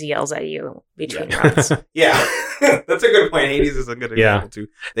Hades yells at you between rounds. Yeah, that's a good point. Hades is a good Yeah. example too.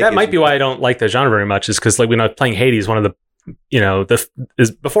 That might be why I don't like the genre very much, is because like when I was playing Hades, one of the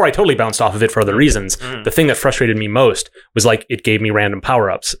is before I totally bounced off of it for other reasons. Mm. The thing that frustrated me most was like it gave me random power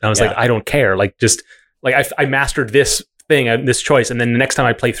ups. I was like, I don't care. Like just like I mastered this thing, this choice, and then the next time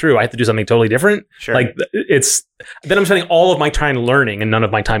I play through, I have to do something totally different. Sure. Like then I'm spending all of my time learning and none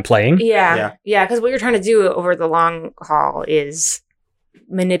of my time playing. Yeah. Because what you're trying to do over the long haul is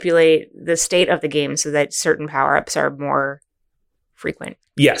manipulate the state of the game so that certain power ups are more frequent,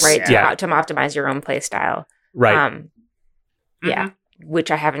 Yes. right? Yeah. To optimize your own play style. Right. Yeah. Which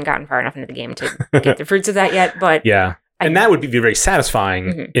I haven't gotten far enough into the game to get the fruits of that yet. But Yeah. And that would be very satisfying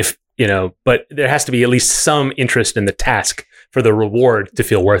Mhm. if, but there has to be at least some interest in the task for the reward to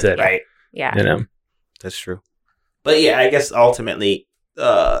feel worth it. Right. yeah. That's true. But yeah, I guess ultimately,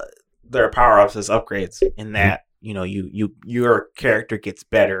 there are power ups as upgrades in that your character gets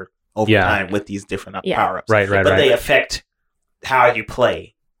better over Yeah. time with these different Yeah. power ups. Right. But they affect how you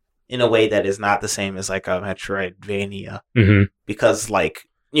play in a way that is not the same as like a Metroidvania, hmm because like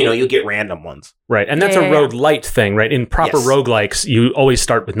you get random ones. Right. And that's Yeah, a yeah, yeah. roguelite thing, right? In proper Yes. roguelikes, you always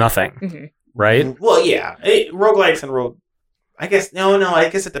start with nothing, Mhm. right? Well, yeah, roguelikes and I guess no. I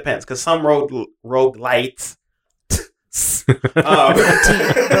guess it depends because some roguelites.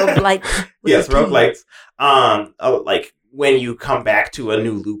 Roguelike. Yes, roguelites. Like when you come back to a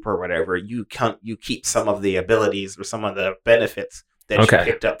new loop or whatever, you keep some of the abilities or some of the benefits that you Okay.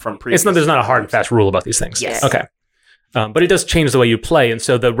 picked up from previous. There's not a hard and fast rule about these things. Yes. Okay. But it does change the way you play. And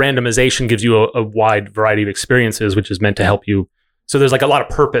so the randomization gives you a wide variety of experiences, which is meant to help you. So there's like a lot of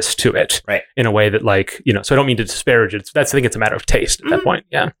purpose to it, Right. In a way that so I don't mean to disparage it. I think it's a matter of taste at that point.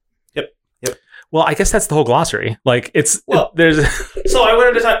 Yeah. Yep. Well, I guess that's the whole glossary. Like there's So I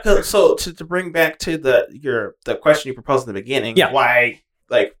wanted to talk. So to bring back to the question you proposed in the beginning, Yeah. why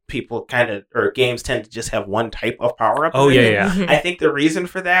like people or games tend to just have one type of power up. Oh, yeah. Mhm. I think the reason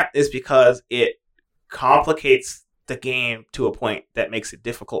for that is because it complicates the game to a point that makes it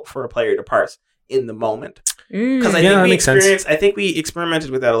difficult for a player to parse in the moment. Because Mm. I think we experimented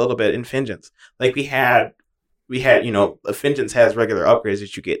with that a little bit in Fingens. Like we had Fingens has regular upgrades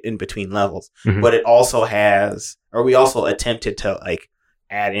that you get in between levels, Mhm. but it also we also attempted to like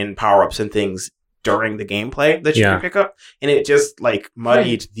add in power ups and things during the gameplay that you Yeah. can pick up, and it just like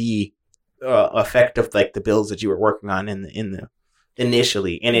muddied the effect of like the builds that you were working on in the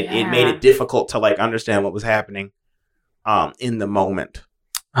initially, and it made Yeah. it difficult to like understand what was happening in the moment.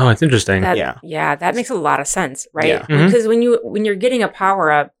 Oh, it's interesting. That makes a lot of sense, right? Yeah. Mhm. Because when you're getting a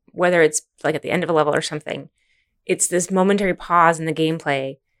power up, whether it's like at the end of a level or something, it's this momentary pause in the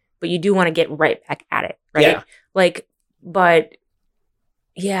gameplay, but you do want to get right back at it, right? Yeah. But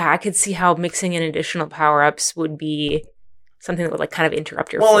I could see how mixing in additional power ups would be something that would like kind of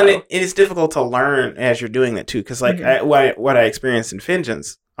interrupt your flow. And it is difficult to learn as you're doing that too, because like what I experienced in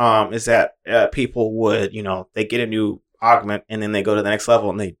Fingens is that people would they get a new augment and then they go to the next level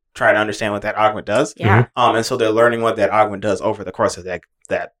and they try to understand what that augment does. Yeah. And so they're learning what that augment does over the course of that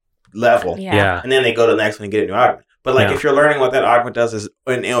level. Yeah. And then they go to the next one and get a new augment. But like if you're learning what that augment does is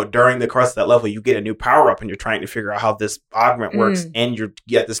during the course of that level you get a new power up and you're trying to figure out how this augment works and you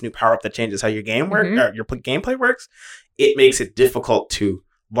get this new power up that changes how your game works or your gameplay works, it makes it difficult to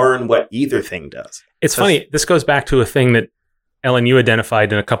learn what either thing does. It's funny. This goes back to a thing that Ellen, you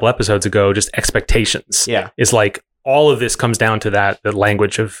identified in a couple episodes ago, just expectations. Yeah. Is like all of this comes down to the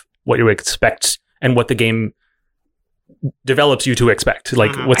language of what you expect and what the game develops you to expect.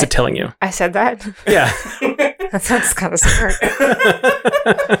 Like, what's it telling you? I said that. Yeah. That sounds kind of smart.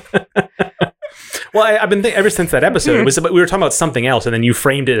 Well, I've been ever since that episode, it was we were talking about something else, and then you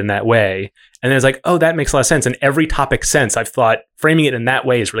framed it in that way, and then it's like, oh, that makes a lot of sense. And every topic since, I've thought framing it in that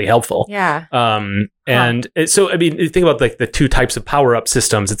way is really helpful. Yeah. So I mean, you think about like the two types of power up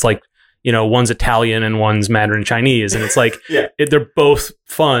systems. It's like one's Italian and one's Mandarin Chinese, and it's like they're both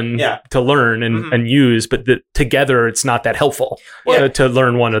fun to learn and use, but together it's not that helpful to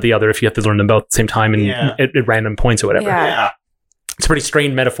learn one or the other if you have to learn them both at the same time and at random points or whatever. Yeah. It's a pretty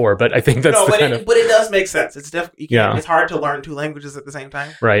strained metaphor, but I think that's but it does make sense. It's definitely it's hard to learn two languages at the same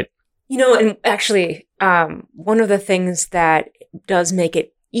time. Right. And actually, one of the things that does make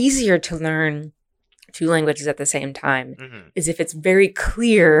it easier to learn 2 languages at the same time Mhm. is if it's very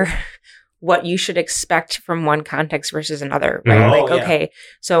clear what you should expect from one context versus another, right? Mhm. Like, Oh, yeah. okay,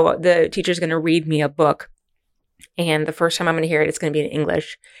 so the teacher's going to read me a book, and the first time I'm going to hear it, it's going to be in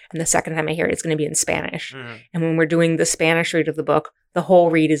English, and the second time I hear it, it's going to be in Spanish. Mhm. And when we're doing the Spanish read of the book, the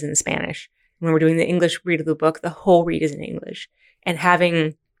whole read is in Spanish. When we're doing the English read of the book, the whole read is in English. And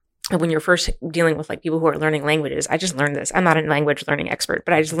when you're first dealing with like people who are learning languages, I just learned this. I'm not a language learning expert,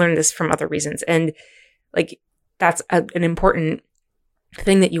 but I just learned this from other reasons. And like, that's an important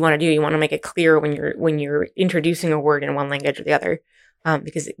thing that you want to do. You want to make it clear when you're introducing a word in one language or the other,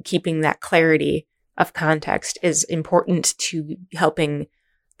 because keeping that clarity of context is important to helping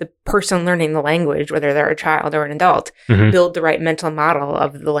the person learning the language, whether they're a child or an adult, Mhm. build the right mental model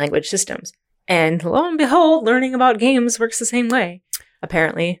of the language systems. And lo and behold, learning about games works the same way,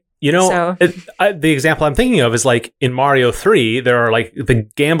 apparently. You know, So- the example I'm thinking of is like in Mario 3, there are like the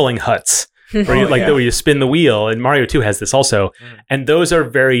gambling huts where you, Oh, like yeah. where you spin the wheel, and Mario 2 has this also. Mm. And those are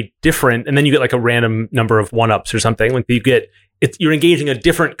very different. And then you get like a random number of 1-ups or something. Like you're engaging a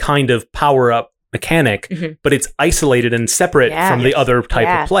different kind of power-up mechanic, Mhm. but it's isolated and separate Yeah. from the Yes. other type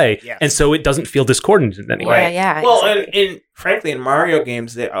Yeah. of play. Yes. And so it doesn't feel discordant in any way. Yeah. Well, exactly. and frankly, in Mario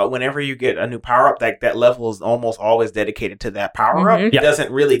games, whenever you get a new power up, that level is almost always dedicated to that power up. Mhm. It Yeah.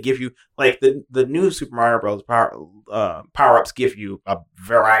 doesn't really give you like the new Super Mario Bros. Power ups give you a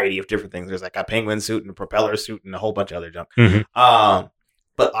variety of different things. There's like a penguin suit and a propeller suit and a whole bunch of other junk. Mhm.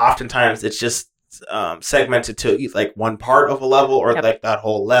 But oftentimes it's just segmented to like one part of a level or Yep. like that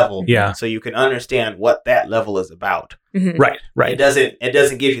whole level. Yeah. So you can understand what that level is about. Mhm. Right. It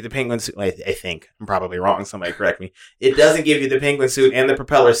doesn't give you the penguin suit. I think I'm probably wrong. Somebody correct me. It doesn't give you the penguin suit and the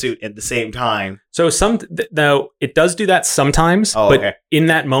propeller suit at the same time. So now it does do that sometimes, Oh, but okay. in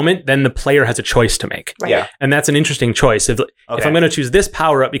that moment, then the player has a choice to make. Right. Yeah. And that's an interesting choice. If Okay. I'm going to choose this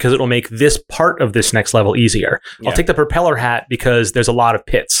power up because it will make this part of this next level easier, Yeah. I'll take the propeller hat because there's a lot of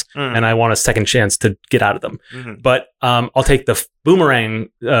pits Mm. and I want a second chance to get out of them. Mhm. But I'll take the boomerang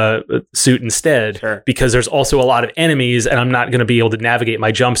suit instead Sure. because there's also a lot of enemies and I'm not going to be able to navigate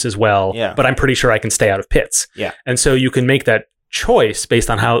my jumps as well. Yeah. But I'm pretty sure I can stay out of pits. Yeah. And so you can make that choice based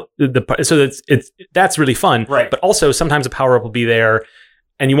on how so that's really fun. Right. But also sometimes a power up will be there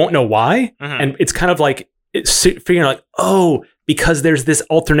and you won't know why. Mhm. And it's kind of like figuring like, oh, because there's this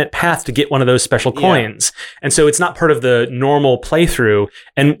alternate path to get one of those special Yeah. coins. And so it's not part of the normal playthrough.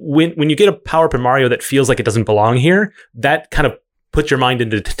 And when you get a power up in Mario that feels like it doesn't belong here, that kind of puts your mind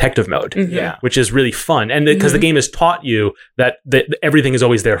into detective mode, Mhm. Yeah. which is really fun. And because the game has taught you that everything is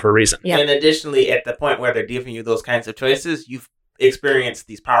always there for a reason. Yeah. And additionally, at the point where they're giving you those kinds of choices, you've experienced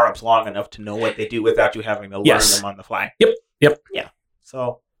these power ups long enough to know what they do without you having to learn Yes. them on the fly. Yep. Yeah.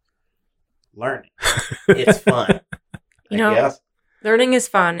 So learning. It's fun. You know, Yes. learning is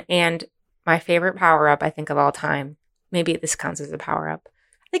fun, and my favorite power up, I think, of all time. Maybe this counts as a power up.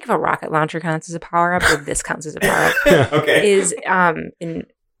 I think if a rocket launcher counts as a power up, or this counts as a power up, Okay. is in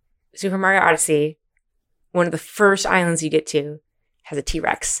Super Mario Odyssey, one of the first islands you get to has a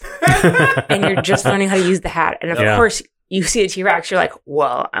T-Rex, and you're just learning how to use the hat. And of Yeah. course, you see a T-Rex, you're like,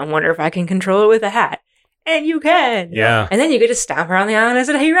 well, I wonder if I can control it with a hat. And you can. Yeah. And then you get to stomp around the island as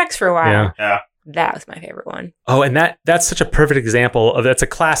a T-Rex for a while. Yeah. Yeah. That was my favorite one. Oh, and that's such a perfect example of that's a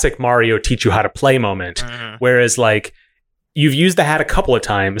classic Mario teach you how to play moment. Mhm. Whereas like you've used the hat a couple of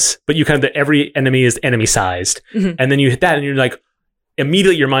times, but you kind of every enemy is enemy sized. Mhm. And then you hit that and you're like,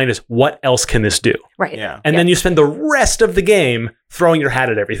 immediately your mind is, what else can this do? Right. Yeah. And then you spend the rest of the game throwing your hat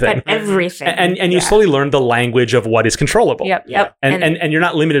at everything. At everything. And you Yeah. slowly learn the language of what is controllable. Yep. Yeah. Yep. And you're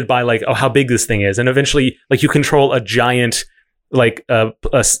not limited by like, oh, how big this thing is. And eventually like you control a giant like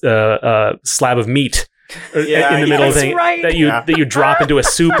slab of meat Yeah, in the middle of that's thing right. that you drop into a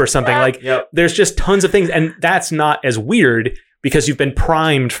soup or something. Like Yep. there's just tons of things, and that's not as weird because you've been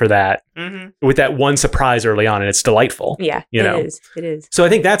primed for that Mm-hmm. with that one surprise early on, and it's delightful. Yeah. You know. It is. It is. So I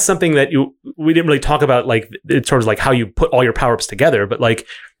think that's something that we didn't really talk about, like it's sort of like how you put all your power ups together, but like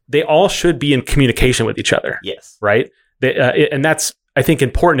they all should be in communication with each other, Yes. right? And that's I think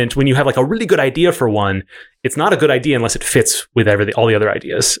important. And when you have like a really good idea for one, it's not a good idea unless it fits with all the other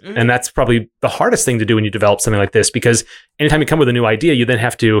ideas. Mhm. And that's probably the hardest thing to do when you develop something like this, because anytime you come with a new idea, you then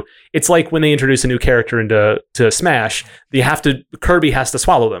have to, it's like when they introduce a new character into Smash, Kirby has to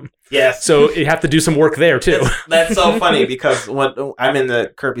swallow them. Yes. So you have to do some work there too. That's so funny because when I'm in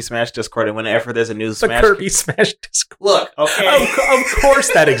the Kirby Smash Discord, and whenever there's a new The Smash, Kirby Smash Discord. look, okay, Of course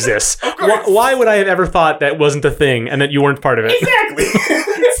that exists. Of course. Why would I have ever thought that wasn't a thing and that you weren't part of it? exactly.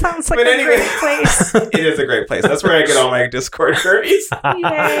 sounds like But a anyway. great place. It is a great place. That's where I get all my Discord Kirby's.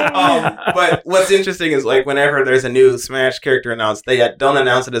 Yay. But what's interesting is like whenever there's a new Smash character announced, they don't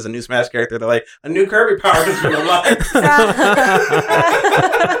announce it as a new Smash character. They're like, a new Kirby power has been unlocked.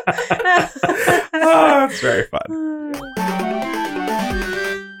 Oh, it's very fun.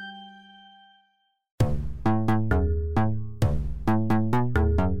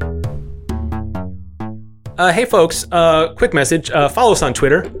 Hey, folks, quick message. Follow us on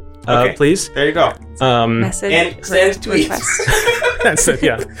Twitter, Okay. please. There you go. Message And send tweets. request. That's it,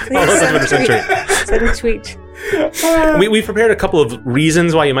 yeah. Follow us on Twitter, send tweet. Send a tweet. We prepared a couple of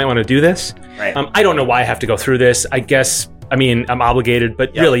reasons why you might want to do this. Right. I don't know why I have to go through this. I guess, I'm obligated,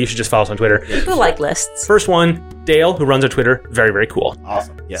 but Yeah. really, you should just follow us on Twitter. People like lists. First one, Dale, who runs our Twitter. Very, very cool.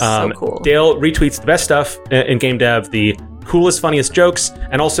 Awesome. Yes. So cool. Dale retweets the best stuff in game dev, the coolest, funniest jokes,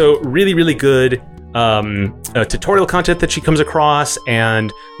 and also really, really good tutorial content that she comes across,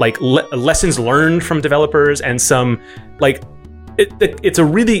 and like lessons learned from developers, and some like she's a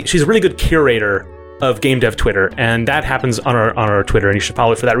really good curator of game dev Twitter, and that happens on our Twitter, and you should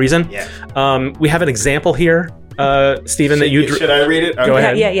follow it for that reason. Yeah. We have an example here, Stephen, that you Should I read it? Go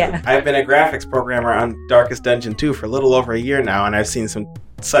ahead. Yeah. I've been a graphics programmer on Darkest Dungeon 2 for a little over a year now, and I've seen some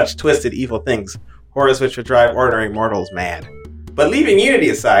such twisted, evil things. Horrors which would drive ordinary mortals mad. But leaving Unity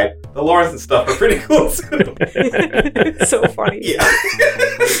aside, the lores and stuff are pretty cool too. So funny. Yeah.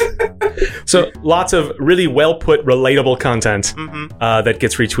 So lots of really well put, relatable content Mm-hmm. that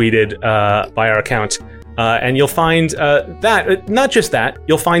gets retweeted by our account, and you'll find that not just that,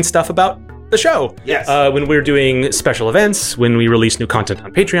 you'll find stuff about the show. Yes. When we're doing special events, when we release new content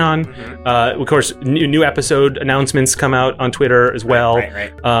on Patreon, Mm-hmm. of course, new episode announcements come out on Twitter as well.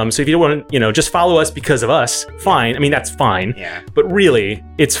 Right. So if you don't want to, just follow us because of us, fine. I mean, that's fine. Yeah. But really,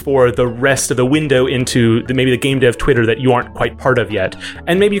 it's for the rest of the window into maybe the game dev Twitter that you aren't quite part of yet.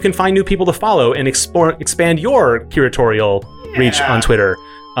 And maybe you can find new people to follow and expand your curatorial reach Yeah. on Twitter.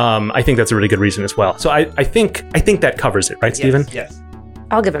 I think that's a really good reason as well. So I think that covers it, right, Stephen? Yes.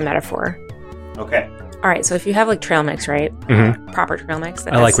 I'll give a metaphor. Okay. All right, so if you have like trail mix, right? Mhm. Proper trail mix.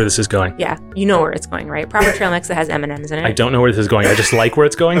 That I like where this is going. Yeah, you know where it's going, right? Proper trail mix that has M&Ms in it. I don't know where this is going. I just like where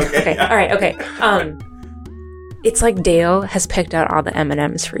it's going. Okay. All right. Okay. It's like Dale has picked out all the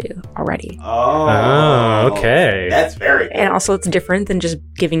M&Ms for you already, Oh. Okay. That's very good. and also it's different than just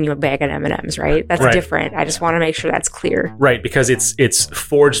giving you a bag of M&Ms, right? That's Right. different. I just want to make sure that's clear. Right, because it's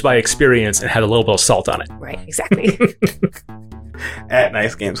forged by experience and had a little bit of salt on it. Right. Exactly. At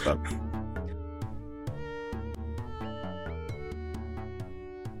Nice Games Club.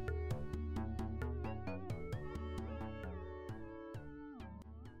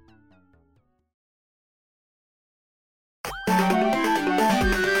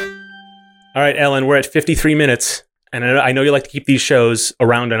 All right, Ellen, we're at 53 minutes, and I know you like to keep these shows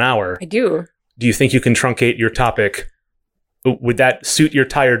around an hour. I do. Do you think you can truncate your topic? Would that suit your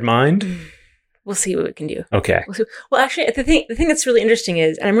tired mind? We'll see what we can do. Okay. Well, actually, the thing that's really interesting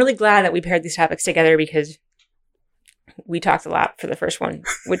is, and I'm really glad that we paired these topics together because we talked a lot for the first one,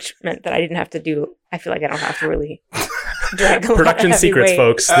 which meant that I didn't have to do. I feel like I don't have to really drag a lot of Production heavy secrets, weight.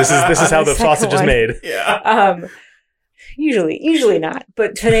 folks. This is how the second sausage is one. made. Yeah. Usually not,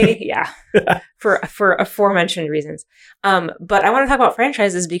 but today, yeah, for aforementioned reasons. But I want to talk about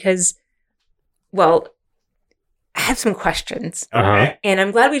franchises because, well, I have some questions. Okay. And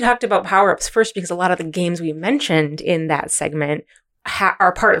I'm glad we talked about power-ups first because a lot of the games we mentioned in that segment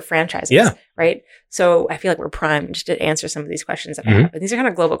are part of franchises, Yeah. right? So I feel like we're primed to answer some of these questions that I have. And these are kind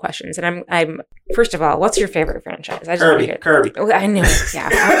of global questions. And I'm first of all, what's your favorite franchise? I just want to hear. Kirby. Oh, I know. Yeah.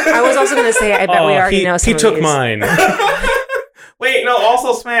 I was also going to say, I bet we already know some He of took these. mine. Wait, no,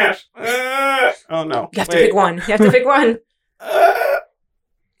 also Smash. Oh, no. You have to pick one. You have to pick one.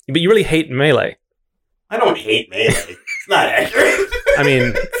 But you really hate Melee. I don't hate Melee. It's not accurate. I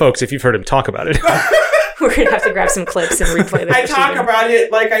mean, folks, if you've heard him talk about it. We're going to have to grab some clips and replay this. I talk about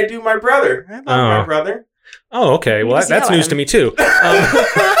it like I do my brother. I love my brother. Oh, okay. Well, You can that's see news how to me, too.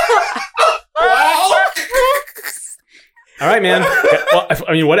 All right, man. Well,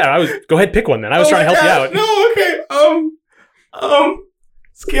 I mean, whatever. Go ahead, pick one then. I was trying to help you out. No, okay.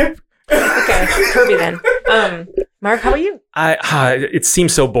 Skip. Okay, Kirby then. Mark, how about you? It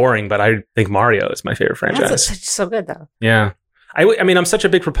seems so boring, but I think Mario is my favorite franchise. That's so good, though. Yeah. I mean, I'm such a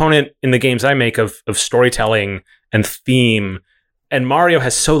big proponent in the games I make of storytelling and theme, and Mario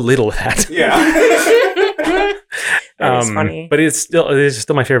has so little of that. Yeah. That is funny. But it's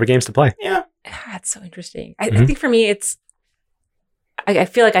still my favorite games to play. Yeah. That's so interesting. I think for me, I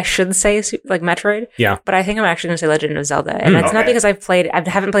feel like I should say like Metroid. Yeah. But I think I'm actually going to say Legend of Zelda. And it's not Okay. because I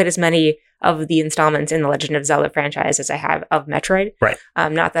haven't played as many of the installments in the Legend of Zelda franchise as I have of Metroid. Right.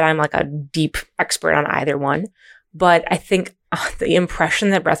 Not that I'm like a deep expert on either one, but I think the impression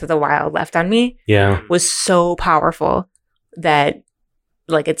that Breath of the Wild left on me Yeah. was so powerful that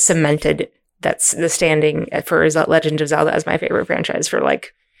like it cemented that's the standing for Legend of Zelda as my favorite franchise for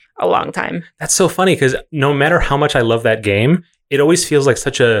like a long time. That's so funny because no matter how much I love that game, it always feels like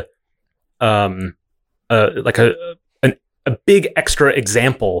such a big extra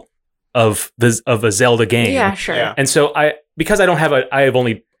example of a Zelda game. Yeah, sure. Yeah. And so because I have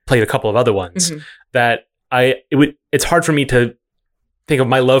only played a couple of other ones Mhm. that it's hard for me to think of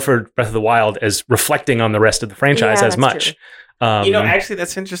my love for Breath of the Wild as reflecting on the rest of the franchise Yeah, as that's much. true. Actually,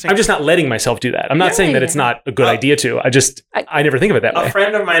 that's interesting. I'm just not letting myself do that. I'm not Yeah, saying that yeah. it's not a good idea to. I never think of it that A way.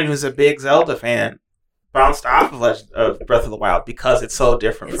 friend of mine who's a big Zelda fan bounced off of Breath of the Wild because it's so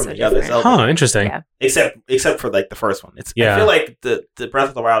different It's from so the other different. Zelda. Huh, interesting. Yeah. Except for like the first one. Yeah. I feel like the Breath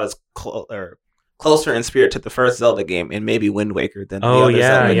of the Wild is closer in spirit to the first Zelda game and maybe Wind Waker than the Oh, other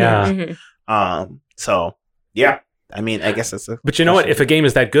yeah, Zelda yeah. games. Mhm. So yeah. I mean, I guess that's a But you know what? If a game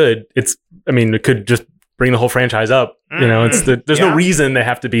is that good, it could just bring the whole franchise up. You know, there's no Yeah. reason they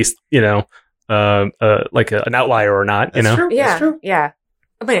have to be, like an outlier or not. That's true. Yeah. That's true. Yeah.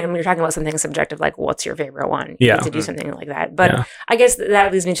 I mean, you're talking about something subjective, like what's your favorite one? Yeah. You get to do Mhm. something like that. But Yeah. I guess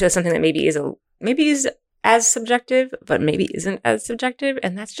that leads me to something that maybe is as subjective, but maybe isn't as subjective.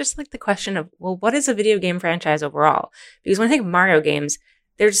 And that's just like the question of, well, what is a video game franchise overall? Because when I think of Mario games,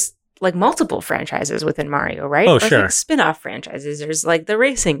 there's like multiple franchises within Mario, right? Oh, Or sure. like spin-off franchises. There's like the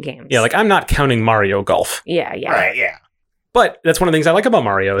racing games. Yeah, like I'm not counting Mario Golf, yeah. Right. Yeah. but that's one of the things I like about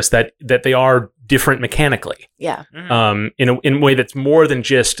Mario is that they are different mechanically. Yeah. Mhm. In a way that's more than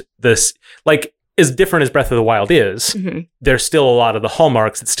just this. Like as different as Breath of the Wild is, Mm-hmm. there's still a lot of the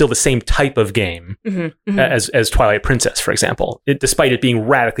hallmarks. It's still the same type of game Mm-hmm. as Twilight Princess, for example, despite it being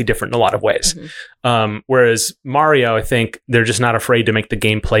radically different in a lot of ways. Whereas Mario, I think they're just not afraid to make the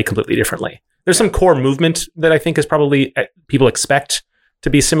game play completely differently. There's some core movement that I think is probably people expect to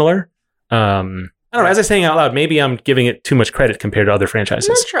be similar. I don't know. As I'm saying out loud, maybe I'm giving it too much credit compared to other franchises.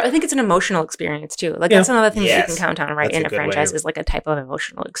 That's true. I think it's an emotional experience too. Like Yeah. that's another thing that you Yes. can count on, right? That's In a a good way franchise to- is like a type of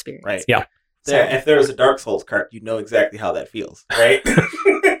emotional experience. Right. Yeah. If there was a Dark Souls cart, you know exactly how that feels, right?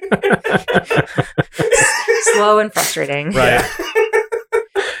 Slow and frustrating. Right.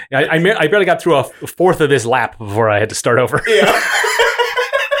 I barely got through a fourth of this lap before I had to start over. Yeah.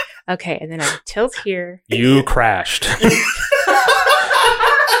 Okay, and then I tilt here. You crashed.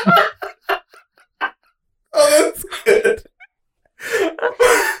 Oh, that's good.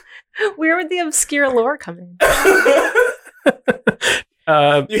 Where would the obscure lore come in?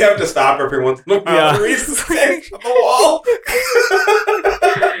 You have to stop every once in a while Yeah. to read the text on the wall.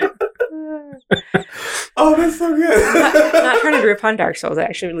 Oh, that's so good. Not trying to rip on Dark Souls. I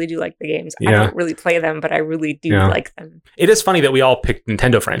actually really do like the games. I Yeah. don't really play them, but I really do Yeah. like them. It is funny that we all picked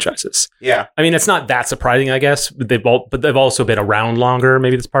Nintendo franchises. Yeah, I mean, it's not that surprising, I guess. But they've also been around longer.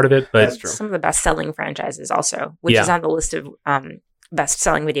 Maybe that's part of it. But that's true. Some of the best-selling franchises also, which Yeah. is on the list of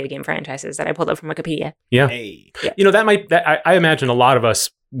best-selling video game franchises that I pulled up from Wikipedia. Hey. you know, I imagine a lot of us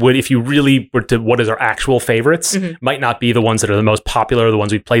would, if you really were to what is our actual favorites, Mhm. might not be the ones that are the most popular, the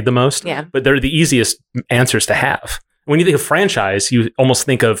ones we played the most. Yeah. But they're the easiest answers to have. When you think of franchise, you almost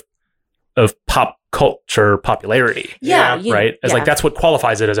think of pop culture popularity, Yeah. right? As like that's what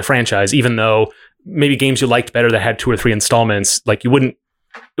qualifies it as a franchise, even though maybe games you liked better that had 2 or 3 installments, like it wouldn't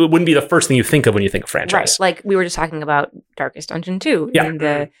be the first thing you think of when you think of Right. franchise. Like we were just talking about Darkest Dungeon 2 Yeah. in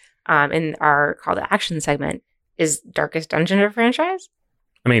the in our call to action segment. Is Darkest Dungeon a franchise?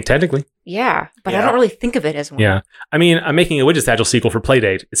 I mean, technically, Yeah, but I Yeah. don't really think of it as one. yeah. I mean, I'm making a Widget Satchel sequel for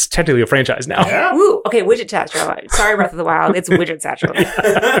Playdate. It's technically a franchise now. Yeah. Woo! Okay, Widget Satchel. Sorry, Breath of the Wild. It's Widget Satchel.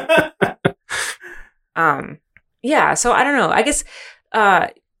 Yeah. So I don't know. I guess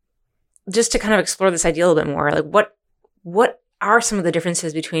just to kind of explore this idea a little bit more, like what are some of the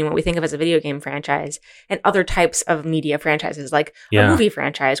differences between what we think of as a video game franchise and other types of media franchises, like a movie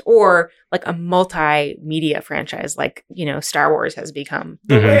franchise or like a multimedia franchise, like Star Wars has become.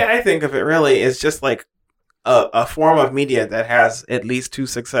 The Mhm. way I think of it really is just like a form of media that has at least 2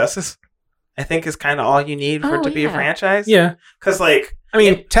 successes. I think is kind of all you need for it Oh, to be a yeah. franchise. Yeah. Because like I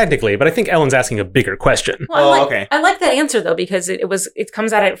mean, technically, but I think Ellen's asking a bigger question. Well, okay. I like that answer though, because it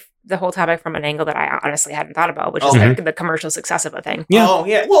comes at it the whole topic from an angle that I honestly hadn't thought about, which is like the commercial success of a thing. Yeah. Oh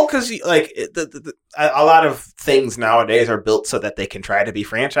yeah. Well, because like a lot of things nowadays are built so that they can try to be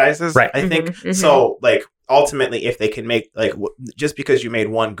franchises. Right. I think so. Like ultimately, if they can make like just because you made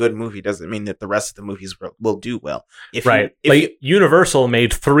one good movie doesn't mean that the rest of the movies will do well. If Universal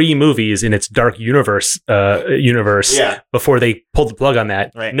made 3 movies in its Dark Universe before they pulled the plug on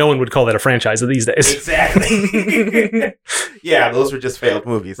that. Right. No one would call that a franchise these days. Exactly. Yeah, those were just failed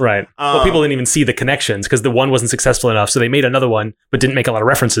movies. Right. Well, people didn't even see the connections because the one wasn't successful enough, so they made another one but didn't make a lot of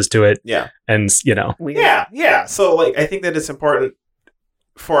references to it. Yeah. And Weird. Yeah. So like, I think that it's important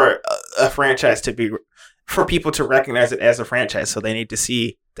for a franchise to be for people to recognize it as a franchise. So they need to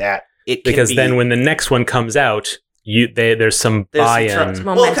see that it can because then when the next one comes out, there's some buy-in,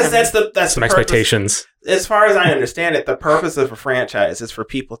 well, because that's some purpose. expectations. As far as I understand it, the purpose of a franchise is for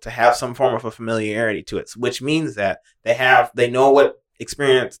people to have some form of a familiarity to it, which means that they know what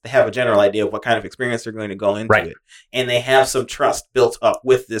experience, they have a general idea of what kind of experience they're going to go into it, and they have some trust built up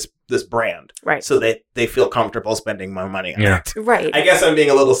with this brand, right? So they feel comfortable spending more money on it, right? I guess I'm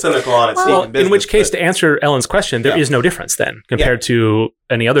being a little cynical on it. Well, in which case, to answer Ellen's question, there is no difference then compared to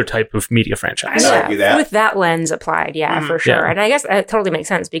any other type of media franchise. I argue that with that lens applied, for sure, and I guess that totally makes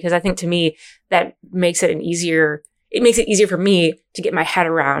sense because I think to me that makes it easier for me to get my head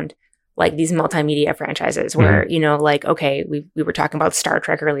around like these multimedia franchises where, like, okay, we were talking about Star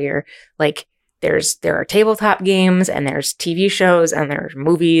Trek earlier. Like there are tabletop games and there's TV shows and there's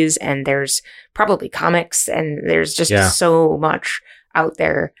movies and there's probably comics and there's just so much out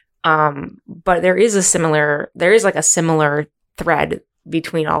there. But there is a similar thread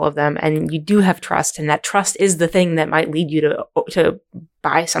between all of them, and you do have trust, and that trust is the thing that might lead you to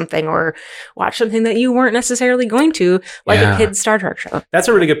buy something or watch something that you weren't necessarily going to, like a kid's Star Trek show. That's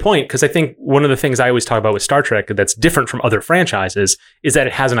a really good point, because I think one of the things I always talk about with Star Trek that's different from other franchises is that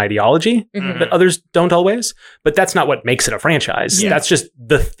it has an ideology that others don't always, but that's not what makes it a franchise. That's just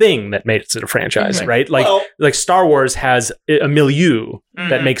the thing that makes it a franchise, right? Like Star Wars has a milieu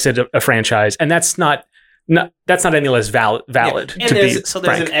that makes it a franchise, and that's not any less valid. And there's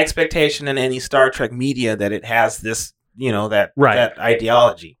an expectation in any Star Trek media that it has this, that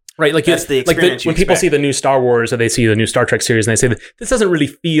ideology. Right, like that's the experience. When people see the new Star Wars or they see the new Star Trek series and they say, this doesn't really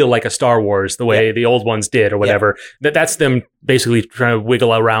feel like a Star Wars the way the old ones did or whatever, that's them basically trying to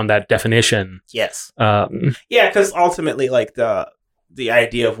wiggle around that definition. Yes. Because ultimately, like the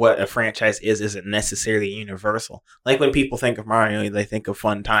idea of what a franchise isn't necessarily universal. Like when people think of Mario, they think of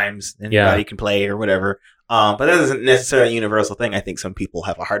fun times and anybody can play or whatever. But that isn't necessarily a universal thing. I think some people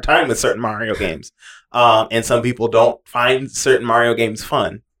have a hard time with certain Mario games. And some people don't find certain Mario games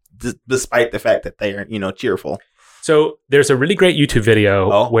fun, despite the fact that they are, cheerful. So there's a really great YouTube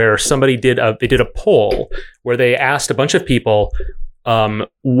video where somebody did a poll where they asked a bunch of people,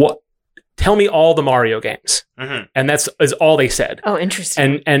 tell me all the Mario games. And that's all they said. Oh,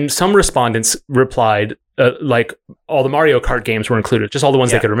 interesting. And some respondents replied, like all the Mario Kart games were included, just all the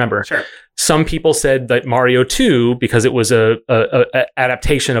ones they could remember. Sure. Some people said that Mario 2, because it was a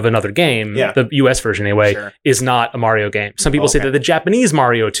adaptation of another game, the US version anyway, is not a Mario game. Some people say that the Japanese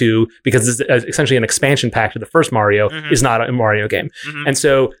Mario 2, because it's essentially an expansion pack to the first Mario, is not a Mario game. And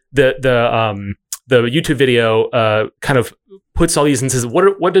so the YouTube video kind of puts all these and says,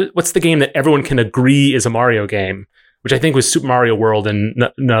 what's the game that everyone can agree is a Mario game? Which I think was Super Mario World and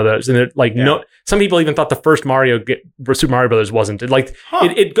none of those. And some people even thought the first Super Mario Brothers wasn't.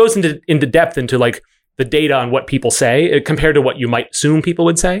 It goes into depth into like the data on what people say compared to what you might assume people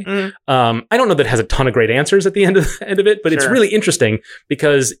would say. I don't know that it has a ton of great answers at the end of it, but it's really interesting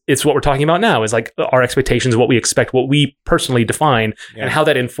because it's what we're talking about now is like our expectations, what we expect, what we personally define, and how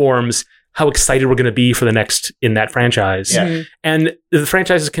that informs how excited we're going to be for the next in that franchise. And the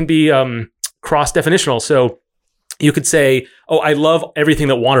franchises can be cross-definitional. So you could say, I love everything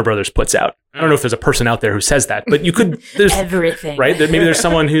that Warner Brothers puts out. I don't know if there's a person out there who says that, but you could. There's everything, right? Maybe there's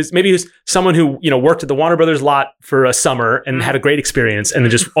someone who's someone who worked at the Warner Brothers lot for a summer and had a great experience and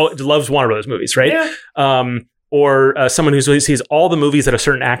then just loves Warner Brothers movies, right? Or someone who sees all the movies that a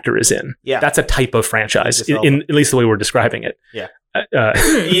certain actor is in. That's a type of franchise, in at least the way we're describing it.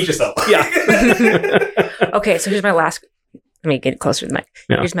 Eat yourself. Okay, so here's my last. Let me get closer to the mic.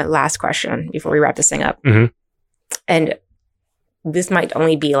 Here's my last question before we wrap this thing up. And this might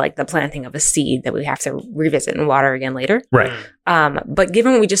only be like the planting of a seed that we have to revisit and water again later. Right. But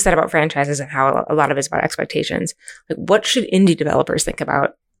given what we just said about franchises and how a lot of it's about expectations, like what should indie developers think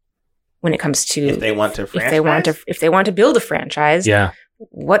about when it comes to if they want to build a franchise?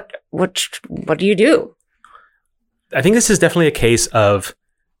 What do you do? I think this is definitely a case of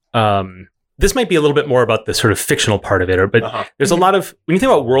this might be a little bit more about the sort of fictional part of it, but there's a lot of, when you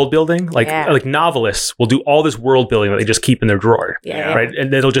think about world building, like novelists will do all this world building that they just keep in their drawer, right?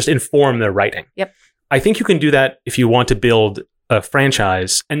 And it'll just inform their writing. Yep. I think you can do that if you want to build a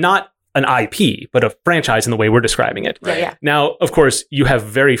franchise, and not an IP, but a franchise in the way we're describing it. Yeah. Now, of course, you have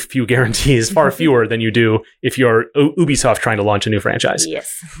very few guarantees, far fewer than you do if you're Ubisoft trying to launch a new franchise.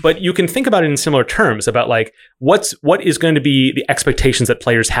 Yes. But you can think about it in similar terms about like what is going to be the expectations that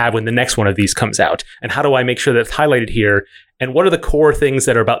players have when the next one of these comes out, and how do I make sure that it's highlighted here, and what are the core things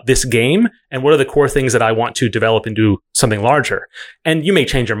that are about this game, and what are the core things that I want to develop into something larger. And you may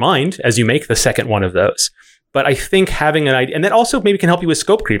change your mind as you make the second one of those. But I think having an idea, and that also maybe can help you with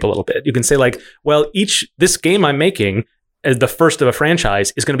scope creep a little bit. You can say like, well, this game I'm making as the first of a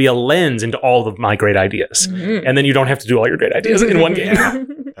franchise is going to be a lens into all of my great ideas. Mm-hmm. And then you don't have to do all your great ideas in one game.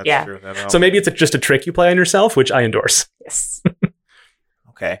 That's true. So maybe it's just a trick you play on yourself, which I endorse. Yes.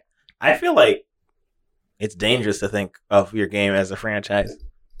 Okay. I feel like it's dangerous to think of your game as a franchise.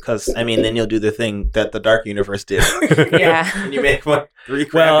 Because, I mean, then you'll do the thing that the Dark Universe did. Yeah. And you make 3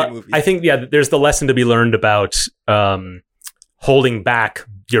 crappy movies. I think, there's the lesson to be learned about holding back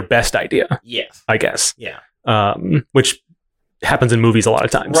your best idea. Yes. I guess. Yeah. Which happens in movies a lot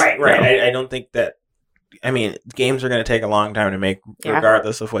of times. Right. You know? I don't think that, I mean, games are going to take a long time to make,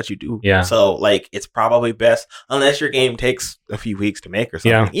 regardless of what you do. Yeah. So, like, it's probably best, unless your game takes a few weeks to make or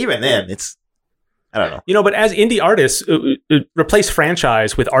something. Yeah. Even then, it's, I don't know. You know, but as indie artists, replace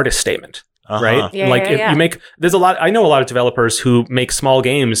franchise with artist statement, right? Yeah, like yeah. you make, there's a lot, I know a lot of developers who make small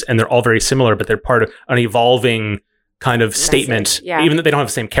games and they're all very similar, but they're part of an evolving kind of statement, even though they don't have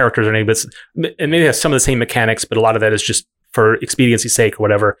the same characters or anything, but and maybe have some of the same mechanics, but a lot of that is just for expediency's sake or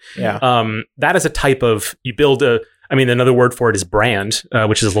whatever. Yeah. That is a type of, you build another word for it is brand,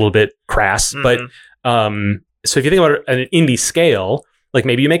 which is a little bit crass, but so if you think about it at an indie scale, like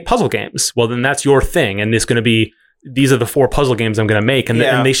maybe you make puzzle games. Well, then that's your thing. And it's going to be, these are the 4 puzzle games I'm going to make. And,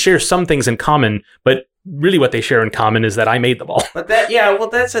 and they share some things in common, but really what they share in common is that I made them all. But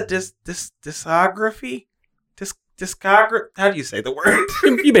that's a discography? Discography? How do you say the word?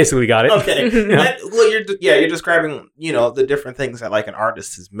 You basically got it. Okay. You're describing, the different things that like an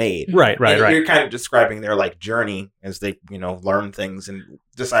artist has made. Right. You're kind of describing their like journey as they, learn things and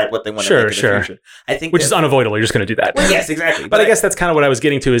decide what they want to make in the future. I think which is unavoidable. You're just going to do that. Well, yes, exactly. But I guess that's kind of what I was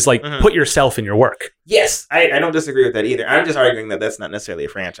getting to is like put yourself in your work. Yes, I don't disagree with that either. I'm just arguing that that's not necessarily a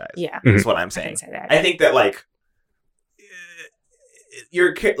franchise. Yeah, is what I'm saying. I can say that. I think that like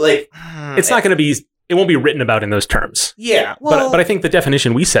you're like it's not going to be. It won't be written about in those terms. Yeah, well, but I think the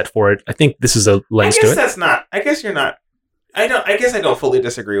definition we set for it, I think this is a lens to it. That's not. I guess you're not. I guess I don't fully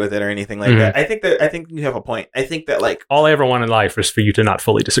disagree with it or anything like that. I think you have a point. I think that like all I ever want in life is for you to not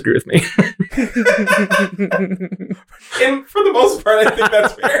fully disagree with me. And for the most part, I think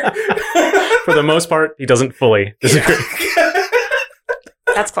that's fair. For the most part, he doesn't fully disagree.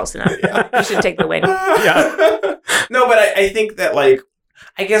 That's close enough. You should take the win. Yeah. No, but I think that like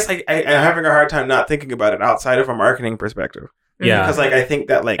I guess I'm having a hard time not thinking about it outside of a marketing perspective. Yeah. Because like I think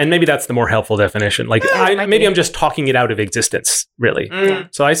that like and maybe that's the more helpful definition. Like maybe I'm just talking it out of existence, really.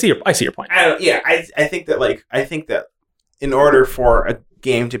 So I see your point. I think that in order for a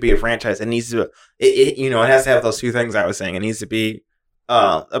game to be a franchise, it needs to it has to have those 2 things I was saying. It needs to be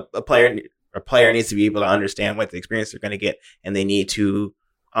a player needs to be able to understand what the experience they're going to get, and they need to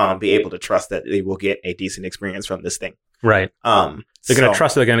be able to trust that they will get a decent experience from this thing. Right. They're going to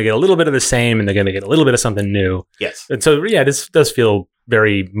trust that they're going to get a little bit of the same, and they're going to get a little bit of something new. Yes. And so, this does feel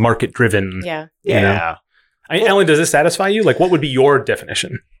very market driven. Yeah. Yeah. Ellen, does this satisfy you? Like, what would be your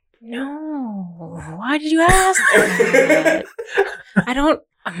definition? No. Why did you ask that? I don't.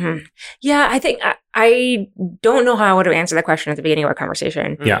 I think I don't know how I would have answered that question at the beginning of our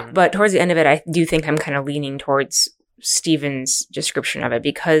conversation. Yeah. But towards the end of it, I do think I'm kind of leaning towards Steven's description of it,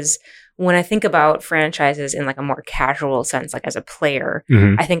 because when I think about franchises in like a more casual sense, like as a player,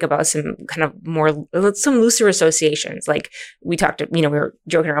 I think about some kind of some looser associations. Like we talked, we were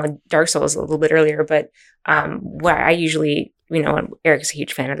joking around with Dark Souls a little bit earlier, but what I usually, Eric's a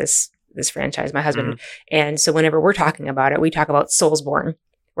huge fan of this franchise, my husband. And so whenever we're talking about it, we talk about Soulsborne,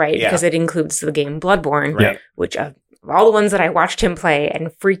 right? Yeah. Because it includes the game Bloodborne, right. Which of all the ones that I watched him play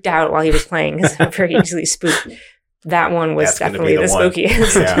and freaked out while he was playing, because I'm very easily spooked. That one was definitely the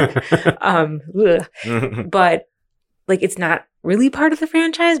spookiest. Yeah. But like, it's not really part of the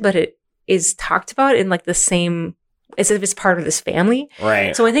franchise, but it is talked about in like the same, as if it's part of this family.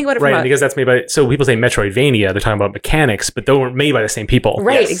 Right. So I think about it because that's made by, so people say Metroidvania, they're talking about mechanics, but they weren't made by the same people.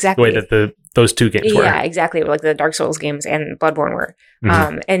 Right, Yes. exactly. The way that those 2 games were. Yeah, exactly. Like the Dark Souls games and Bloodborne were.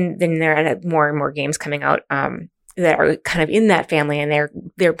 And then there are more and more games coming out. that are kind of in that family, and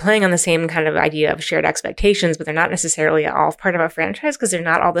they're playing on the same kind of idea of shared expectations, but they're not necessarily all part of a franchise because they're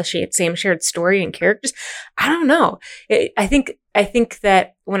not all the same shared story and characters. I don't know. I think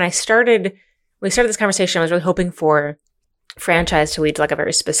that when we started this conversation, I was really hoping for franchise to lead to like a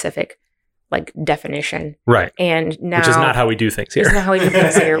very specific like definition. Right. And now, which is not how we do things here. It's not how we do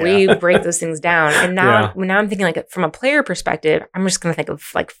things here. Yeah. We break those things down. And now I'm thinking like from a player perspective, I'm just going to think of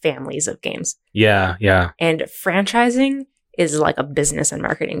like families of games. Yeah. Yeah. And franchising is like a business and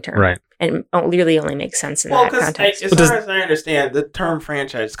marketing term. Right. And really only makes sense in that context. As far as I understand, the term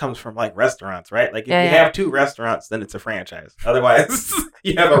franchise comes from like restaurants, right? Like if you have 2 restaurants, then it's a franchise. Otherwise,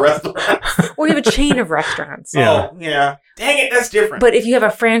 you have a restaurant. Or you have a chain of restaurants. Yeah. Oh, yeah. Dang it, that's different. But if you have a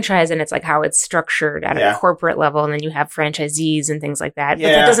franchise and it's like how it's structured at a corporate level, and then you have franchisees and things like that, but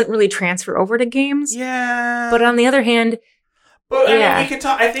that doesn't really transfer over to games. Yeah. But on the other hand, I mean, we can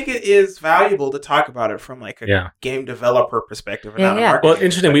talk. I think it is valuable to talk about it from like a game developer perspective, and not a marketing. Well,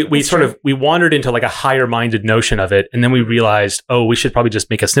 interesting. We wandered into like a higher minded notion of it, and then we realized, oh, we should probably just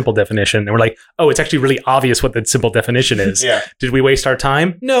make a simple definition. And we're like, oh, it's actually really obvious what the simple definition is. Did we waste our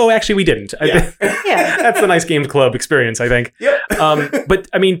time? No, actually, we didn't. That's the Nice Games Club experience, I think. Yep. But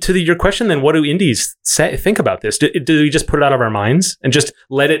I mean, to your question, then, what do indies think about this? Do we just put it out of our minds and just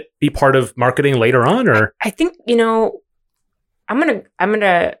let it be part of marketing later on, or I think I'm not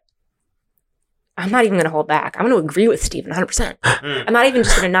even going to hold back. I'm going to agree with Steven 100%. I'm not even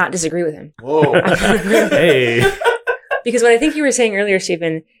just going to not disagree with him. Whoa. Hey. Because what I think you were saying earlier,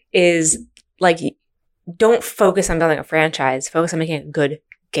 Steven, is like, don't focus on building a franchise. Focus on making a good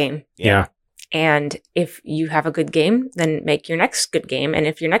game. Yeah. And if you have a good game, then make your next good game. And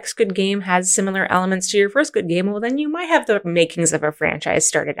if your next good game has similar elements to your first good game, well, then you might have the makings of a franchise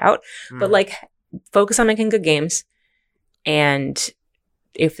started out. But like, focus on making good games. And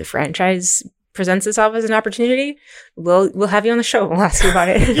if the franchise presents itself as an opportunity, we'll have you on the show. We'll ask you about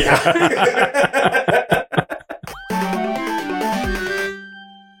it.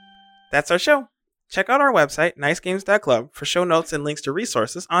 That's our show. Check out our website, nicegames.club, for show notes and links to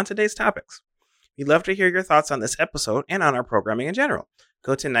resources on today's topics. We'd love to hear your thoughts on this episode and on our programming in general.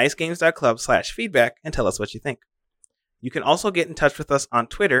 Go to nicegames.club/feedback and tell us what you think. You can also get in touch with us on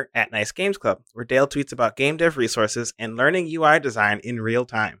Twitter at Nice Games Club, where Dale tweets about game dev resources and learning UI design in real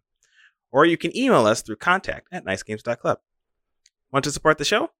time. Or you can email us through contact@nicegames.club. Want to support the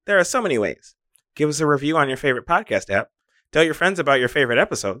show? There are so many ways. Give us a review on your favorite podcast app. Tell your friends about your favorite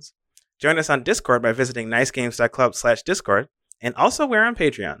episodes. Join us on Discord by visiting nicegames.club/Discord. And also we're on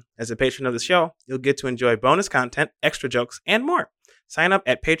Patreon. As a patron of the show, you'll get to enjoy bonus content, extra jokes, and more. Sign up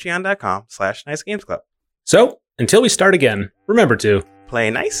at patreon.com/nicegamesclub. So, until we start again, remember to play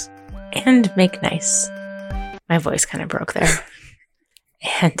nice and make nice. My voice kind of broke there.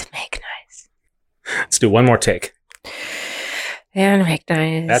 And make nice. Let's do one more take. And make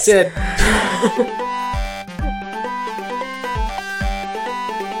nice. That's it.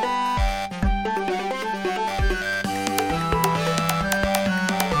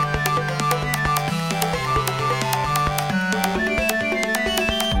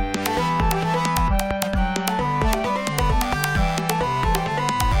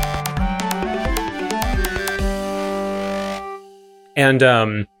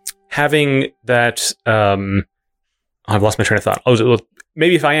 And having that, I've lost my train of thought.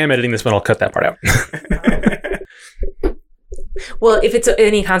 Maybe if I am editing this one, I'll cut that part out. Well, if it's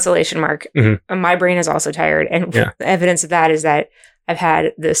any consolation, Mark, my brain is also tired. And the evidence of that is that I've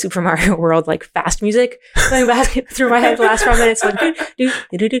had the Super Mario World like fast music going back through my head the last 5 minutes. Like,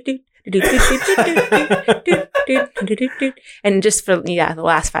 and just for the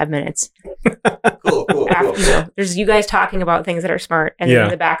last 5 minutes. Cool. There's you guys talking about things that are smart, and then in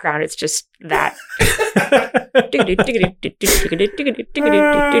the background it's just that.